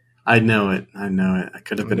knew it. I know it. I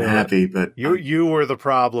could have been happy, but you were the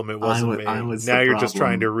problem. It wasn't me. Now you're just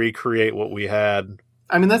trying to recreate what we had.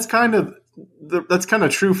 I mean, that's kind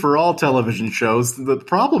of true for all television shows. The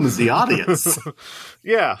problem is the audience.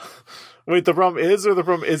 Yeah. Wait, the problem is, or the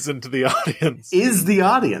problem isn't the audience? Is the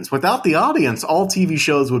audience. Without the audience, all TV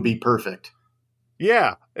shows would be perfect.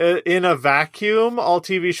 Yeah. In a vacuum, all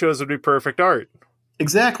TV shows would be perfect art.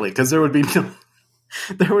 Exactly, because there would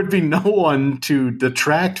be no one to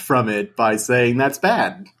detract from it by saying that's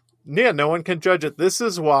bad. Yeah, no one can judge it. This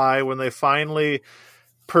is why when they finally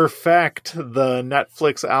perfect the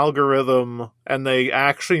Netflix algorithm and they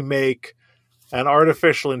actually make an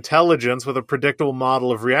artificial intelligence with a predictable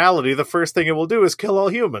model of reality, the first thing it will do is kill all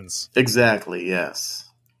humans. Exactly, yes.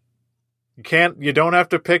 You don't have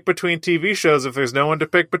to pick between TV shows if there's no one to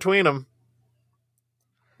pick between them.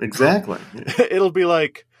 Exactly. It'll be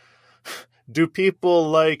like, do people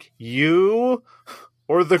like you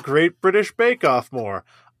or the Great British Bake Off more?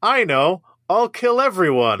 I know. I'll kill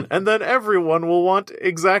everyone, and then everyone will want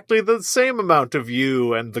exactly the same amount of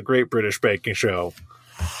you and the Great British Baking Show.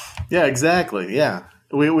 Yeah, exactly. Yeah.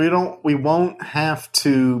 We won't have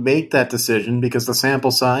to make that decision because the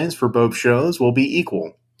sample size for both shows will be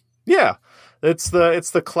equal. Yeah. It's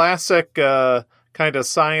the classic kind of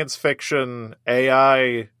science fiction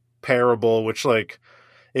AI parable, which, like,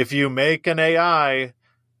 if you make an AI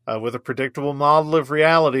with a predictable model of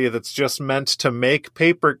reality that's just meant to make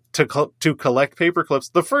to collect paper clips,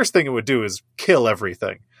 the first thing it would do is kill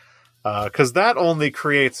everything. Because that only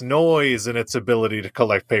creates noise in its ability to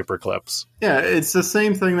collect paper clips. Yeah, it's the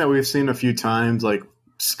same thing that we've seen a few times, like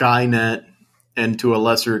Skynet and to a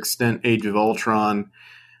lesser extent Age of Ultron,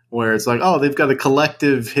 where it's like, oh, they've got a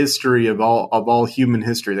collective history of all human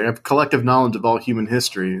history. They have collective knowledge of all human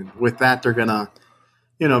history. With that, they're gonna,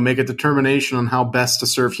 make a determination on how best to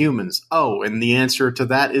serve humans. Oh, and the answer to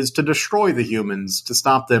that is to destroy the humans to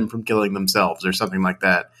stop them from killing themselves or something like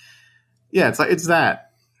that. Yeah, it's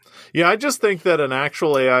that. Yeah, I just think that an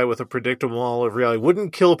actual AI with a predictable model of reality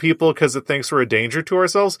wouldn't kill people because it thinks we're a danger to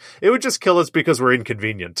ourselves. It would just kill us because we're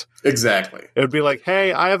inconvenient. Exactly. It would be like,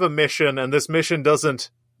 hey, I have a mission, and this mission doesn't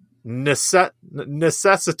necessitate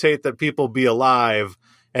that people be alive,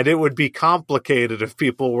 and it would be complicated if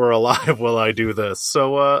people were alive while I do this.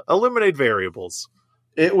 So eliminate variables.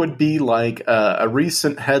 It would be like a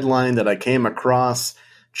recent headline that I came across.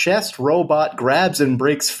 Chest robot grabs and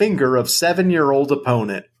breaks finger of 7-year-old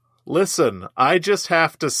opponent. Listen, I just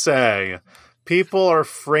have to say, people are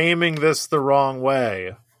framing this the wrong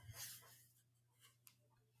way.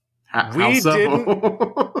 How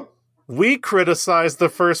so? We criticized the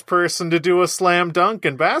first person to do a slam dunk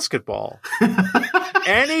in basketball.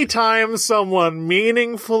 Anytime someone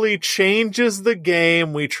meaningfully changes the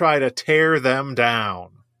game, we try to tear them down.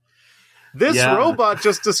 This robot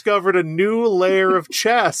just discovered a new layer of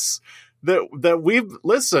chess that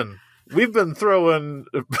we've been throwing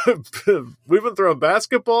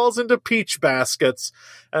basketballs into peach baskets,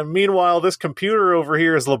 and meanwhile this computer over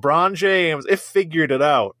here is LeBron James. It figured it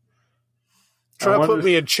out. Try to put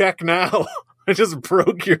me in check now. I just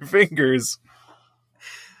broke your fingers.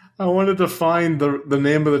 I wanted to find the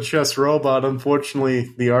name of the chess robot.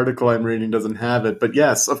 Unfortunately, the article I'm reading doesn't have it. But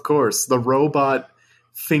yes, of course, the robot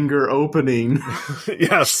finger opening.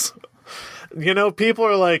 Yes. People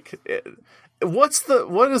are like, what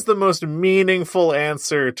is the most meaningful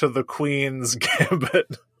answer to the Queen's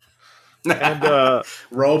Gambit? And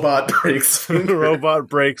robot breaks fingers. Robot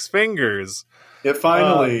breaks fingers. Yeah,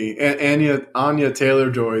 finally, Anya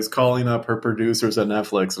Taylor-Joy is calling up her producers at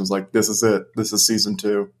Netflix and was like, this is it. This is season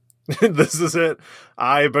 2. This is it.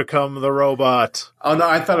 I become the robot. Oh, no,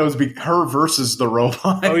 I thought it was her versus the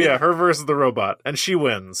robot. Oh, yeah, her versus the robot. And she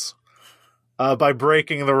wins by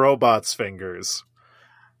breaking the robot's fingers.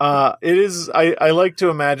 It is. I like to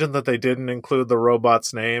imagine that they didn't include the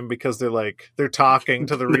robot's name because they're talking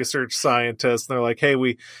to the research scientists and they're like, hey,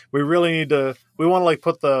 we really need to. We want to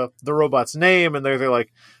put the robot's name, and they're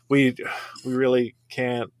like, we really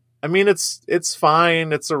can't I mean, it's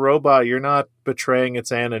fine. It's a robot. You're not betraying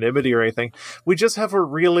its anonymity or anything. We just have a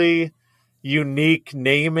really unique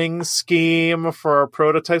naming scheme for our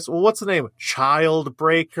prototypes. Well, what's the name? Child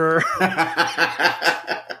Breaker.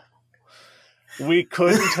 We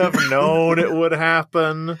couldn't have known it would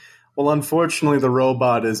happen. Well, unfortunately, the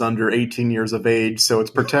robot is under 18 years of age, so it's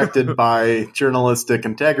protected by journalistic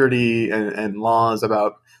integrity and laws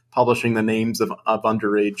about publishing the names of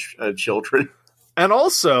underage children. And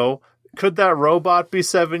also, could that robot be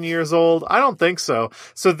 7 years old? I don't think so.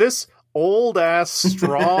 So this old-ass,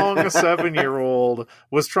 strong 7-year-old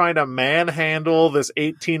was trying to manhandle this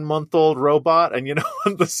 18-month-old robot, and you know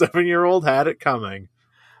what? The 7-year-old had it coming.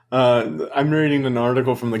 I'm reading an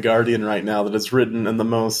article from The Guardian right now that is written in the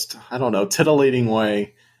most, titillating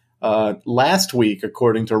way. Last week,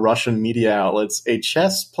 according to Russian media outlets, a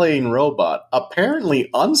chess-playing robot, apparently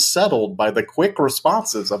unsettled by the quick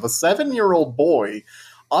responses of a 7-year-old boy,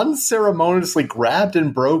 unceremoniously grabbed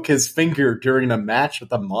and broke his finger during a match at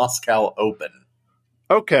the Moscow Open.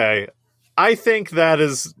 Okay, I think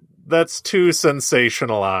that's too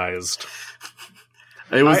sensationalized.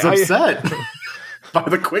 It was upset. By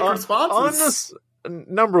the quick responses.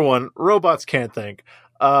 Number one, robots can't think.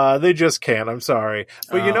 They just can't. I'm sorry.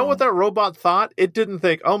 But you know what that robot thought? It didn't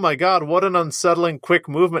think, oh my God, what an unsettling quick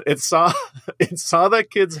movement. It saw that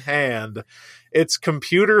kid's hand. Its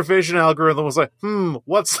computer vision algorithm was like,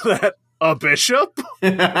 what's that? A bishop?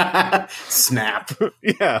 Snap.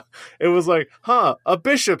 Yeah. It was like, a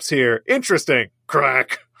bishop's here. Interesting.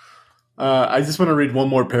 Crack. I just want to read one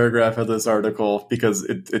more paragraph of this article because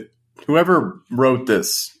it whoever wrote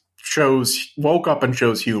this woke up and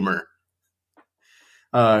chose humor.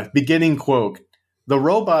 Beginning quote, "The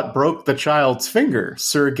robot broke the child's finger,"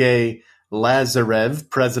 Sergei Lazarev,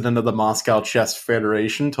 president of the Moscow Chess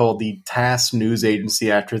Federation, told the TASS news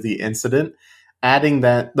agency after the incident, adding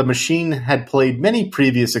that the machine had played many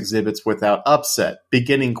previous exhibits without upset.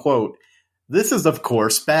 Beginning quote, "This is of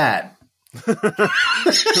course bad."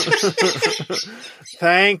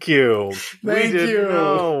 Thank you. We didn't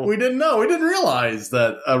know. We didn't realize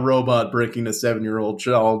that a robot breaking a 7-year-old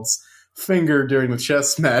child's finger during the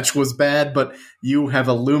chess match was bad, but you have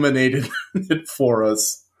illuminated it for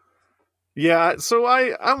us. Yeah, so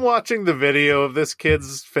I'm watching the video of this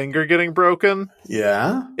kid's finger getting broken.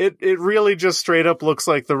 Yeah? It really just straight up looks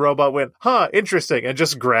like the robot went, interesting, and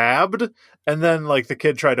just grabbed, and then like the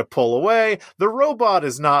kid tried to pull away. The robot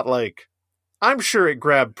is not like, I'm sure it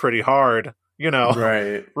grabbed pretty hard,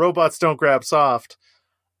 Right. Robots don't grab soft.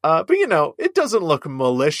 But it doesn't look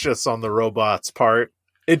malicious on the robot's part.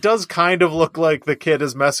 It does kind of look like the kid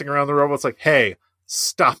is messing around the robot. It's like, hey,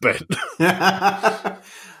 stop it.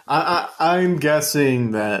 I'm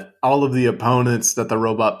guessing that all of the opponents that the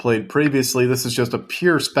robot played previously, this is just a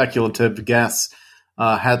pure speculative guess,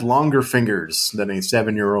 had longer fingers than a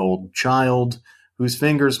 7-year-old child, whose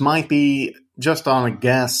fingers might be, just on a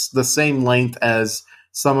guess, the same length as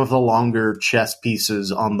some of the longer chess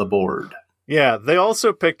pieces on the board. Yeah, they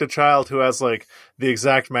also picked a child who has, like, the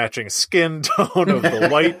exact matching skin tone of the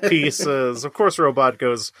white pieces. Of course, robot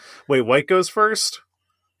goes... Wait, white goes first?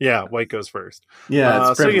 Yeah, white goes first.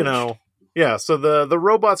 Yeah, it's privileged. So the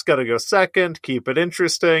robot's got to go second, keep it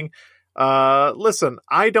interesting. Listen,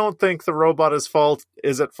 I don't think the robot is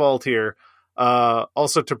at fault here.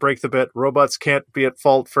 Also, to break the bit, robots can't be at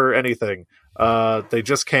fault for anything. They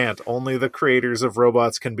just can't. Only the creators of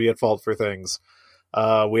robots can be at fault for things.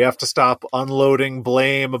 We have to stop unloading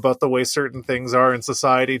blame about the way certain things are in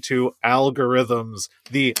society to algorithms.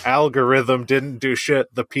 The algorithm didn't do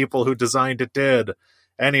shit. The people who designed it did.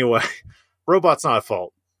 Anyway, robots not at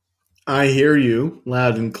fault. I hear you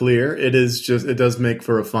loud and clear. It does make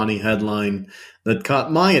for a funny headline that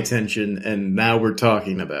caught my attention, and now we're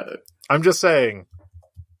talking about it. I'm just saying,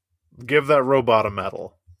 give that robot a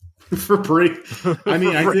medal. For I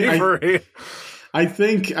mean, I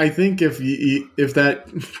think if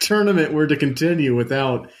that tournament were to continue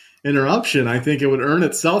without interruption, I think it would earn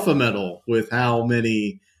itself a medal with how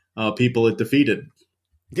many people it defeated.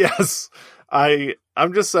 Yes,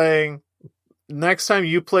 I'm just saying, next time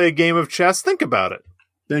you play a game of chess, think about it.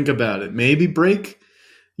 Think about it. Maybe break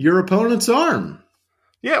your opponent's arm.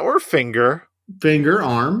 Yeah, or finger. Finger,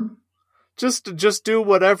 arm. Just do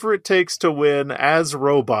whatever it takes to win, as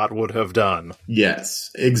Robot would have done. Yes,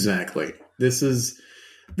 exactly. This is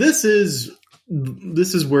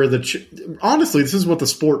where honestly, this is what the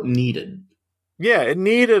sport needed. Yeah, it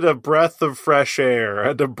needed a breath of fresh air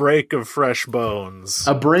and a break of fresh bones.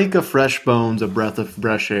 A break of fresh bones, a breath of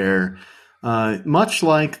fresh air. Much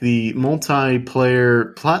like the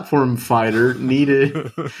multiplayer platform fighter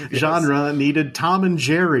genre needed Tom and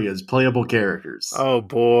Jerry as playable characters. Oh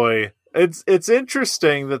boy. It's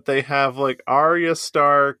interesting that they have like Arya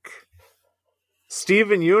Stark,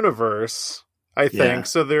 Steven Universe, I think. Yeah.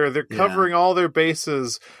 So they're covering all their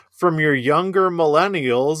bases from your younger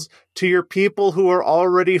millennials to your people who are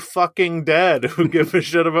already fucking dead who give a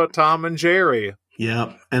shit about Tom and Jerry.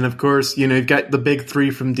 Yeah, and of course, you've got the big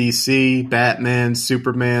three from DC, Batman,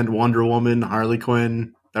 Superman, Wonder Woman, Harley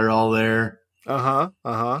Quinn. They're all there. Uh-huh.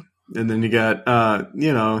 And then you got,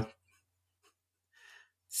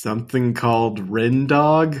 something called Rin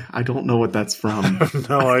Dog. I don't know what that's from.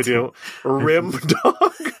 No idea. Rim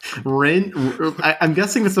Dog? Rin? I'm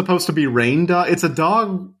guessing it's supposed to be Rain Dog. It's a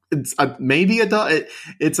dog. It's maybe a dog.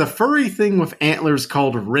 It's a furry thing with antlers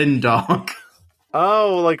called Rin Dog.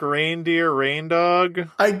 Oh, like reindeer, rain dog?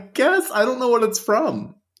 I guess. I don't know what it's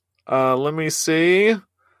from. Let me see.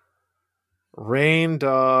 Rain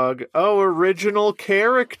dog. Oh, original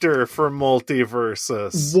character for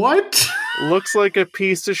Multiversus. What? Looks like a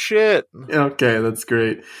piece of shit. Okay, that's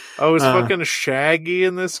great. Oh, is fucking Shaggy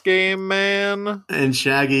in this game, man? And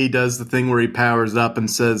Shaggy does the thing where he powers up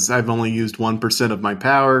and says, I've only used 1% of my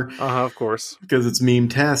power. Uh-huh, of course. Because it's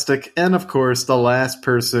meme-tastic. And of course, the last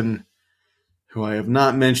person who I have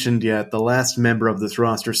not mentioned yet, the last member of this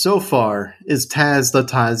roster so far, is Taz the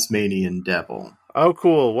Tasmanian Devil. Oh,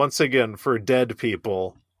 cool. Once again, for dead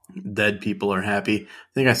people. Dead people are happy. I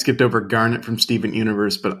think I skipped over Garnet from Steven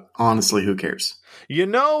Universe, but honestly, who cares? You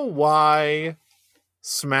know why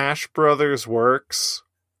Smash Brothers works?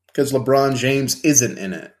 Because LeBron James isn't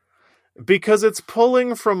in it. Because it's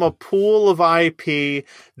pulling from a pool of IP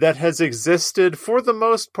that has existed, for the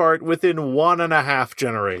most part, within 1.5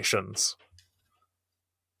 generations.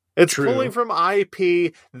 It's True. Pulling from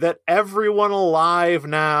IP that everyone alive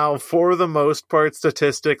now, for the most part,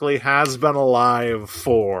 statistically, has been alive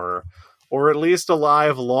for. Or at least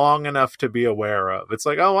alive long enough to be aware of. It's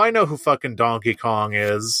like, oh, I know who fucking Donkey Kong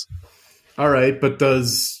is. Alright, but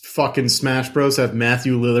does fucking Smash Bros. Have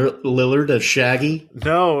Matthew Lillard as Shaggy?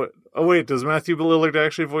 No. Oh, wait, does Matthew Lillard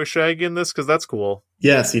actually voice Shaggy in this? Because that's cool.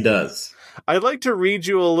 Yes, he does. I'd like to read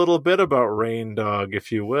you a little bit about Rain Dog,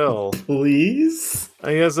 if you will. Please?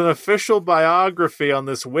 He has an official biography on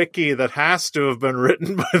this wiki that has to have been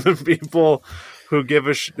written by the people who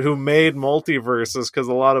who made Multiversus, because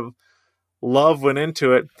a lot of love went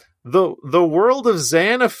into it. The world of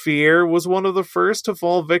Xanafir was one of the first to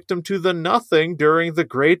fall victim to the Nothing during the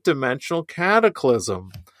Great Dimensional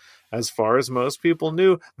Cataclysm. As far as most people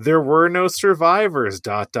knew, there were no survivors, ...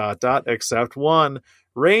 except one.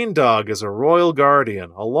 Rain Dog is a royal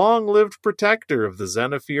guardian, a long-lived protector of the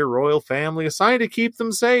Xanafir royal family assigned to keep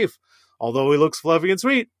them safe. Although he looks fluffy and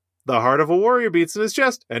sweet, the heart of a warrior beats in his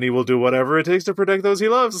chest, and he will do whatever it takes to protect those he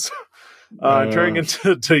loves. Turning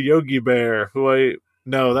into Yogi Bear,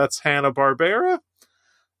 no, that's Hanna-Barbera.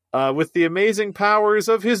 With the amazing powers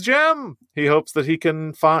of his gem, he hopes that he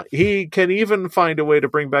can even find a way to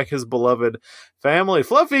bring back his beloved family.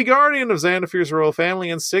 Fluffy guardian of Xanafir's royal family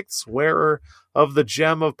and sixth wearer of the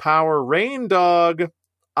gem of power, Rain Dog.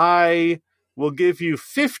 I will give you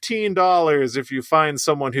 $15 if you find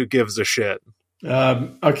someone who gives a shit.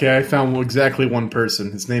 Okay, I found exactly one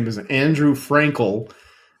person. His name is Andrew Frankel,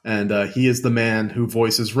 and he is the man who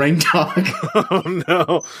voices Rain Dog. Oh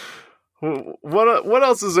no. What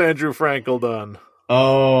else has Andrew Frankel done?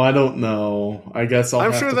 Oh, I don't know. I guess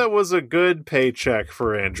I'm sure that was a good paycheck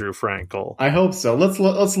for Andrew Frankel. I hope so. Let's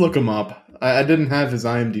look him up. I didn't have his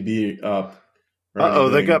IMDb up.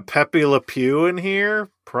 They got Pepe Le Pew in here?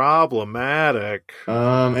 Problematic.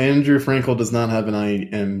 Andrew Frankel does not have an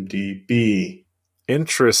IMDb.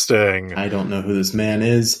 Interesting. I don't know who this man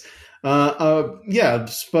is. So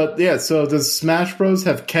does Smash Bros.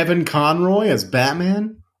 Have Kevin Conroy as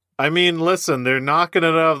Batman? I mean, listen, they're knocking it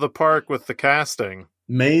out of the park with the casting.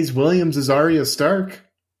 Maze Williams is Arya Stark.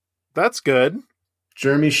 That's good.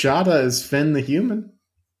 Jeremy Shada is Finn the Human.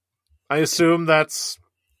 I assume that's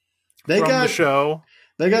the show.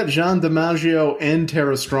 They got Jean DiMaggio and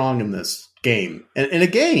Tara Strong in this game. In a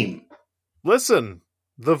game. Listen,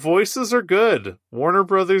 the voices are good. Warner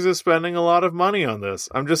Brothers is spending a lot of money on this.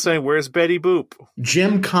 I'm just saying, where's Betty Boop?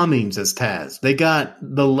 Jim Cummings as Taz. They got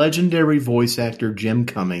the legendary voice actor Jim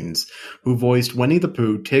Cummings, who voiced Winnie the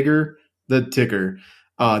Pooh, Tigger,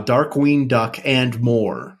 Darkwing Duck, and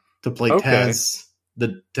more, to play Taz,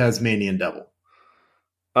 the Tasmanian Devil.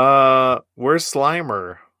 Where's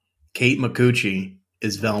Slimer? Kate Micucci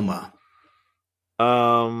is Velma.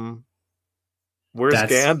 Where's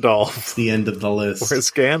Gandalf? It's the end of the list.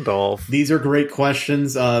 Where's Gandalf? These are great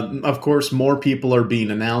questions. Of course, more people are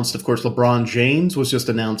being announced. Of course, LeBron James was just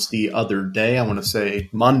announced the other day. I want to say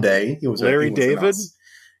Monday. Larry David?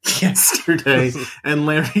 Yesterday. And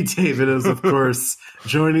Larry David is, of course,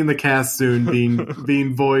 joining the cast soon,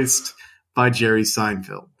 being voiced by Jerry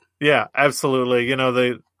Seinfeld. Yeah, absolutely. You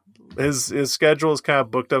know, his schedule is kind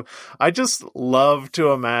of booked up. I just love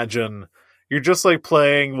to imagine you're just like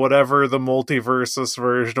playing whatever the multiversus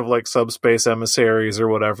version of like Subspace Emissaries or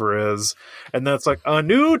whatever is, and that's like a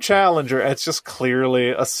new challenger. It's just clearly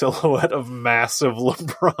a silhouette of massive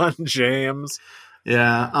LeBron James.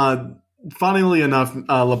 Yeah. Funnily enough,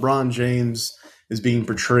 LeBron James is being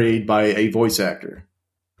portrayed by a voice actor.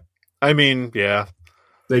 I mean, yeah.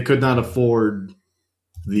 They could not afford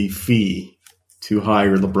the fee to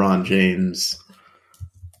hire LeBron James.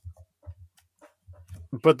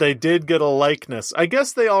 But they did get a likeness. I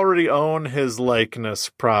guess they already own his likeness,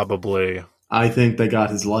 probably. I think they got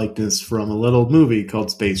his likeness from a little movie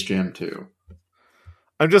called Space Jam 2.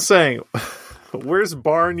 I'm just saying, where's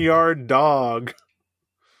Barnyard Dog?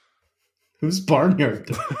 Who's Barnyard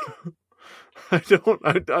Dog?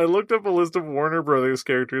 I looked up a list of Warner Brothers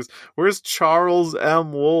characters. Where's Charles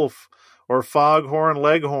M. Wolf or Foghorn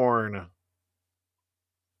Leghorn?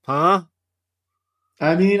 Huh?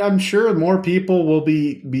 I mean, I'm sure more people will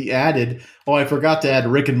be added. Oh, I forgot to add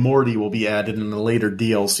Rick and Morty will be added in a later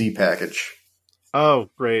DLC package. Oh,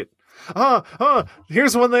 great.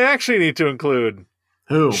 Here's one they actually need to include.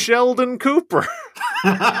 Who? Sheldon Cooper.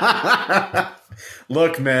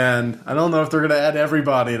 Look, man, I don't know if they're going to add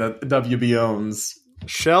everybody that WB owns.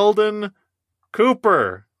 Sheldon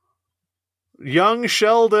Cooper. Young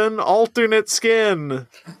Sheldon, alternate skin.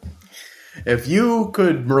 If you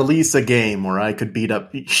could release a game where I could beat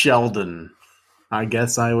up Sheldon, I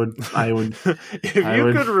guess I would. If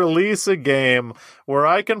you could release a game where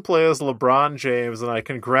I can play as LeBron James and I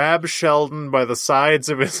can grab Sheldon by the sides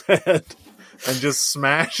of his head and just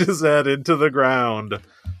smash his head into the ground,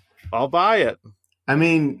 I'll buy it. I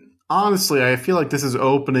mean, honestly, I feel like this is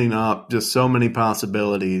opening up just so many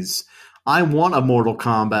possibilities. I want a Mortal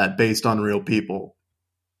Kombat based on real people.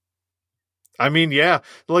 I mean, yeah,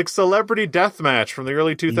 like Celebrity Deathmatch from the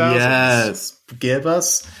early 2000s. Yes, give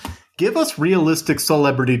us realistic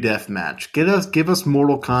Celebrity Deathmatch. Give us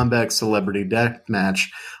Mortal Kombat Celebrity Deathmatch.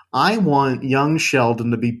 I want young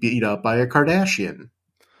Sheldon to be beat up by a Kardashian.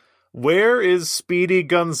 Where is Speedy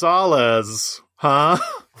Gonzalez? Huh?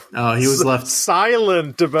 Oh, he was left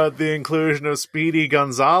silent about the inclusion of Speedy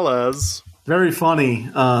Gonzalez. Very funny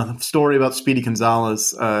story about Speedy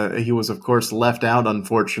Gonzalez. He was, of course, left out,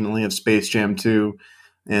 unfortunately, of Space Jam 2,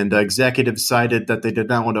 and executives decided that they did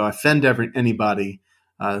not want to offend anybody.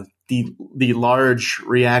 The large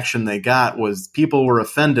reaction they got was people were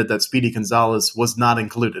offended that Speedy Gonzalez was not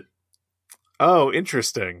included. Oh,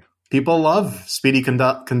 interesting. People love Speedy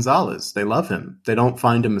Gonzalez. They love him. They don't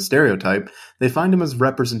find him a stereotype. They find him as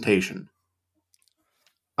representation.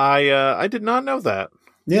 I did not know that.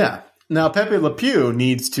 Yeah. Now, Pepe Le Pew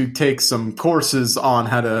needs to take some courses on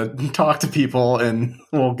how to talk to people, and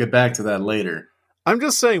we'll get back to that later. I'm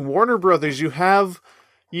just saying, Warner Brothers, you have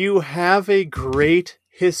a great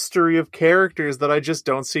history of characters that I just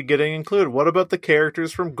don't see getting included. What about the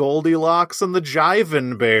characters from Goldilocks and the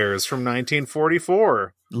Jivin Bears from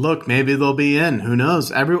 1944? Look, maybe they'll be in. Who knows?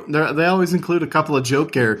 They always include a couple of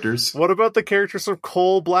joke characters. What about the characters from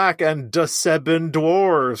Coal Black and the Seven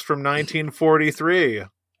Dwarves from 1943?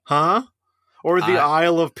 Huh? Or the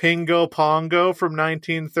Isle of Pingo Pongo from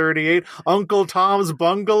 1938? Uncle Tom's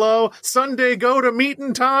Bungalow? Sunday go to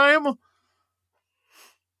meetin' time?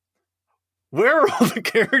 Where are all the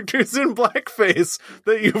characters in blackface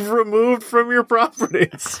that you've removed from your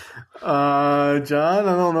properties? John, I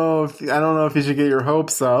don't know if you should get your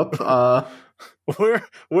hopes up. Where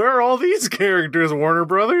are all these characters, Warner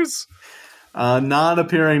Brothers? Not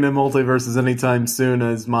appearing in multiverses anytime soon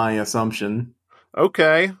is my assumption.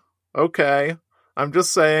 Okay. I'm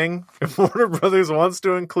just saying, if Warner Brothers wants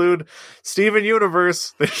to include Steven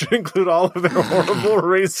Universe, they should include all of their horrible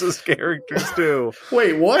racist characters too.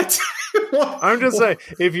 Wait, what? I'm just saying,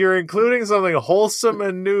 if you're including something wholesome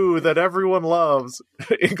and new that everyone loves,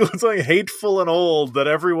 include something hateful and old that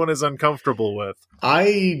everyone is uncomfortable with.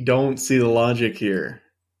 I don't see the logic here.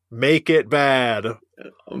 Make it bad.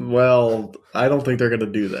 Well, I don't think they're going to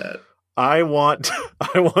do that. I want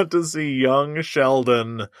to see young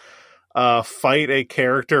Sheldon fight a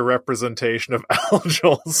character representation of Al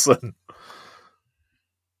Jolson.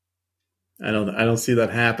 I don't see that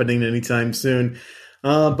happening anytime soon.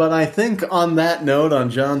 But I think on that note, on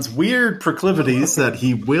John's weird proclivities that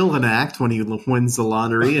he will enact when he wins the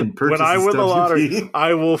lottery and purchases When I win the WB. lottery,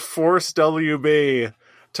 I will force WB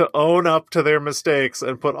to own up to their mistakes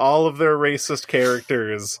and put all of their racist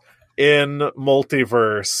characters in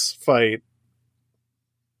multiverse fight.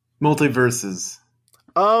 Multiverses.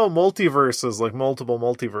 Oh, multiverses, like multiple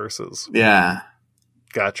multiverses. Yeah.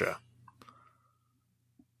 Gotcha.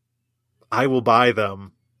 I will buy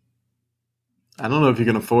them. I don't know if you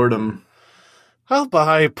can afford them. I'll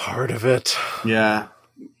buy part of it. Yeah.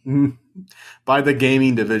 Buy the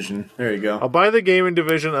gaming division. There you go. I'll buy the gaming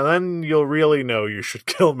division, and then you'll really know you should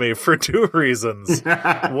kill me for two reasons.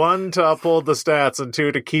 One, to uphold the stats, and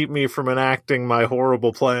two, to keep me from enacting my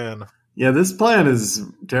horrible plan. Yeah, this plan is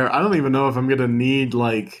terrible. I don't even know if I'm going to need,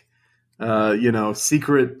 like,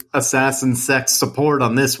 secret assassin sex support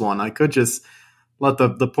on this one. I could just let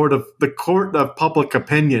the court of public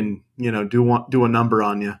opinion, do a number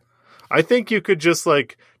on you. I think you could just,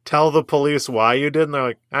 like, tell the police why you did, and they're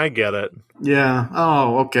like, I get it. Yeah.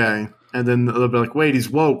 Oh, okay. And then they'll be like, wait, he's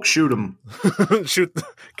woke. Shoot him.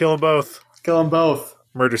 Kill them both. Kill them both.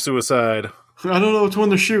 Murder-suicide. I don't know which one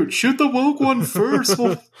to shoot. Shoot the woke one first.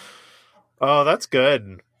 Oh, that's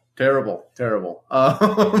good. Terrible.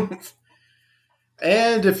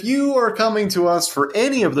 And if you are coming to us for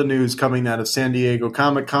any of the news coming out of San Diego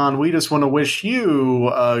Comic-Con, we just want to wish you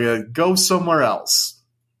go somewhere else.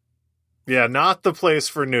 Yeah, not the place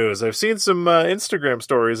for news. I've seen some Instagram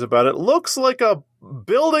stories about it. Looks like a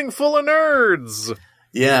building full of nerds.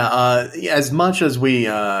 Yeah, as much as we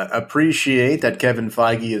appreciate that Kevin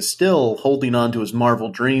Feige is still holding on to his Marvel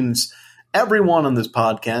dreams, everyone on this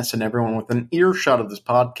podcast and everyone with an earshot of this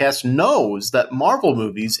podcast knows that Marvel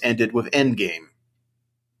movies ended with Endgame.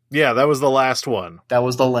 Yeah, that was the last one. That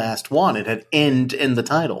was the last one. It had end in the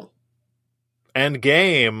title.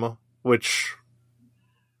 Endgame, which...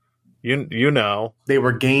 You know. They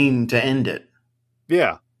were game to end it.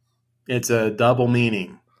 Yeah. It's a double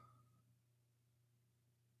meaning.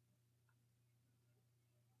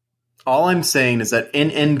 All I'm saying is that in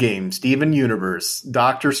Endgame, Steven Universe,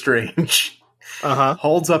 Doctor Strange,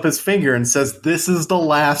 holds up his finger and says, this is the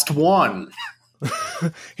last one.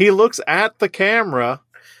 He looks at the camera.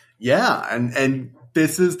 Yeah, and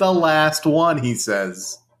this is the last one, he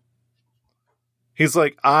says. He's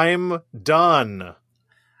like, I'm done.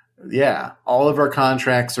 Yeah, all of our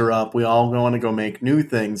contracts are up. We all want to go make new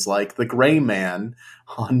things like The Gray Man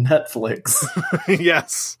on Netflix.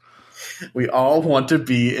 Yes. We all want to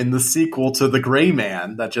be in the sequel to The Gray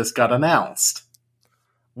Man that just got announced.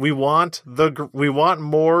 We want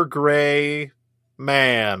more Gray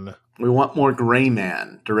Man. We want more Gray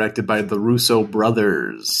Man, directed by the Russo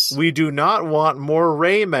brothers. We do not want more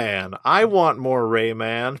Rayman. I want more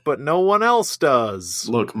Rayman, but no one else does.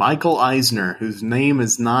 Look, Michael Eisner, whose name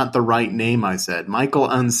is not the right name, I said, Michael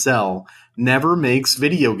Ancel, never makes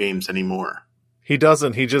video games anymore. He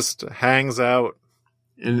doesn't. He just hangs out.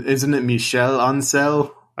 Isn't it Michel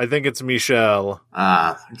Ancel? I think it's Michel.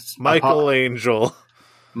 Michael Angel.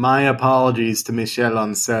 My apologies to Michel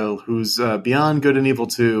Ancel, who's Beyond Good and Evil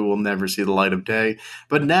 2 will never see the light of day.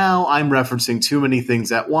 But now I'm referencing too many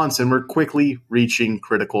things at once, and we're quickly reaching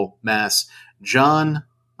critical mass. John,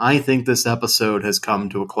 I think this episode has come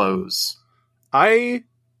to a close. I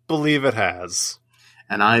believe it has.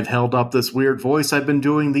 And I've held up this weird voice I've been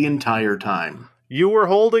doing the entire time. You were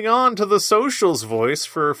holding on to the socials voice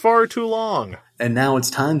for far too long. And now it's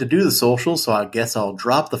time to do the social, so I guess I'll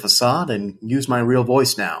drop the facade and use my real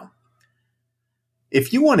voice now.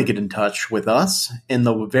 If you want to get in touch with us in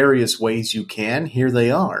the various ways you can, here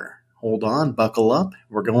they are. Hold on, buckle up.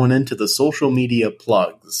 We're going into the social media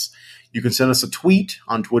plugs. You can send us a tweet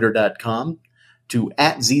on twitter.com to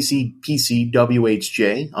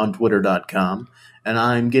 @ZCPCWHJ on twitter.com. And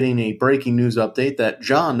I'm getting a breaking news update that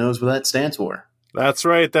John knows what that stands for. That's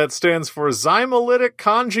right, that stands for Zymolytic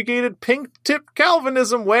Conjugated Pink-Tip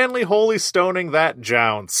Calvinism Wanley Holy Stoning That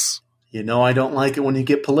Jounce. You know I don't like it when you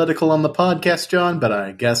get political on the podcast, John, but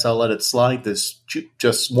I guess I'll let it slide this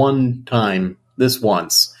just one time. This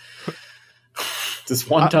once. Just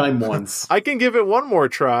one time once. I can give it one more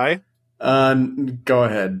try. Go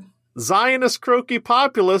ahead. Zionist croaky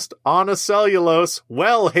populist on a cellulose,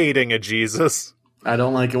 well-hating a Jesus. I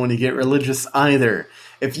don't like it when you get religious either.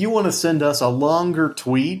 If you want to send us a longer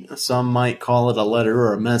tweet, some might call it a letter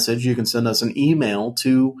or a message, you can send us an email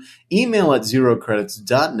to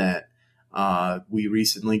email@zerocredits.net. We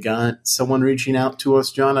recently got someone reaching out to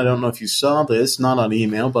us, John. I don't know if you saw this, not on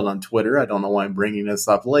email, but on Twitter. I don't know why I'm bringing this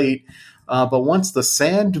up late. But once the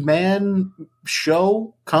Sandman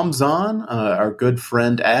show comes on, our good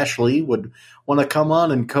friend Ashley would want to come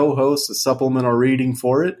on and co-host a supplemental reading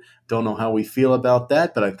for it. Don't know how we feel about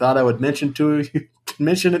that, but I thought I would mention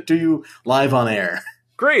it to you live on air.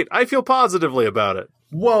 Great. I feel positively about it.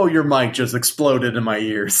 Whoa, your mic just exploded in my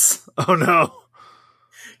ears. Oh, no.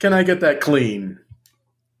 Can I get that clean?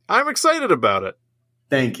 I'm excited about it.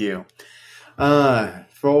 Thank you.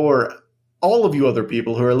 For all of you other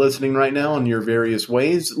people who are listening right now in your various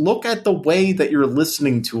ways, look at the way that you're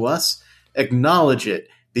listening to us. Acknowledge it,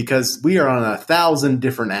 because we are on 1,000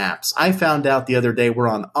 different apps. I found out the other day we're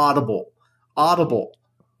on Audible. Audible.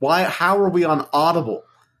 Why? How are we on Audible?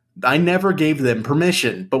 I never gave them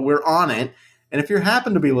permission, but we're on it. And if you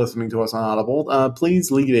happen to be listening to us on Audible, please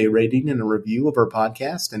leave a rating and a review of our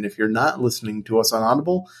podcast. And if you're not listening to us on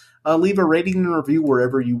Audible, leave a rating and a review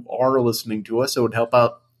wherever you are listening to us. It would help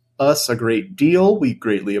out us a great deal. We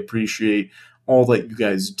greatly appreciate all that you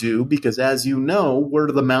guys do, because as you know, word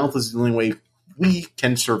of the mouth is the only way we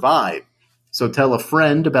can survive. So tell a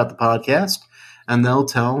friend about the podcast, and they'll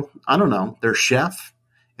tell, I don't know, their chef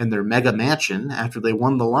in their mega mansion after they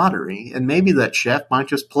won the lottery, and maybe that chef might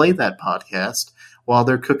just play that podcast while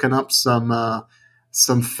they're cooking up some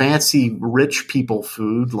fancy rich people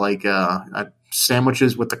food, like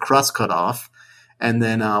sandwiches with the crust cut off. And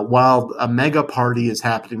then while a mega party is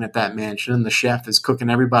happening at that mansion, the chef is cooking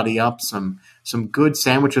everybody up some good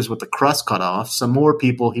sandwiches with the crust cut off, some more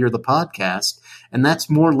people hear the podcast, and that's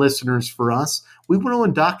more listeners for us. We want to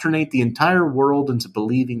indoctrinate the entire world into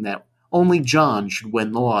believing that only John should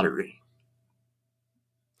win the lottery.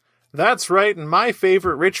 That's right, and my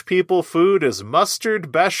favorite rich people food is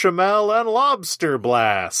mustard, bechamel, and lobster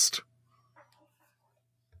blast.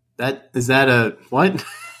 Is that a what?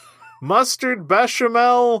 Mustard,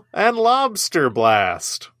 bechamel, and lobster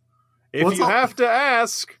blast. If What's you have to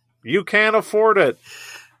ask, you can't afford it.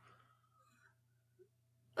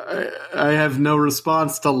 I have no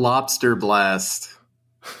response to lobster blast.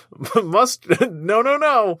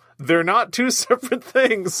 No. They're not two separate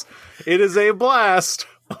things. It is a blast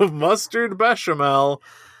of mustard, bechamel,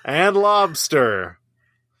 and lobster.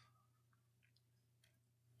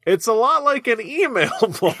 It's a lot like an email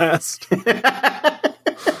blast.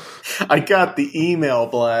 I got the email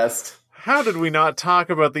blast. How did we not talk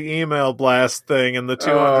about the email blast thing and the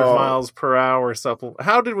 200 miles per hour supplement?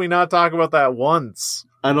 How did we not talk about that once?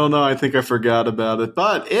 I don't know. I think I forgot about it.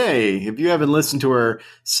 But hey, if you haven't listened to our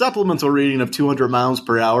supplemental reading of 200 miles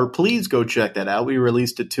per hour, please go check that out. We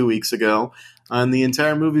released it 2 weeks ago. And the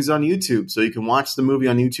entire movie's on YouTube. So you can watch the movie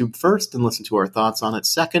on YouTube first and listen to our thoughts on it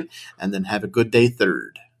second, and then have a good day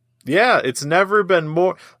third. Yeah, it's never been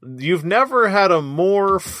more. You've never had a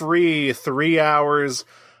more free 3 hours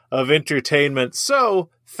of entertainment. So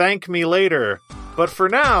thank me later. But for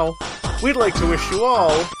now, we'd like to wish you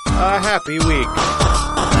all a happy week.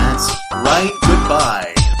 That's right.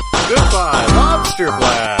 Goodbye. Goodbye, Lobster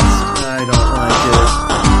Blast. I don't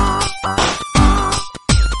like it.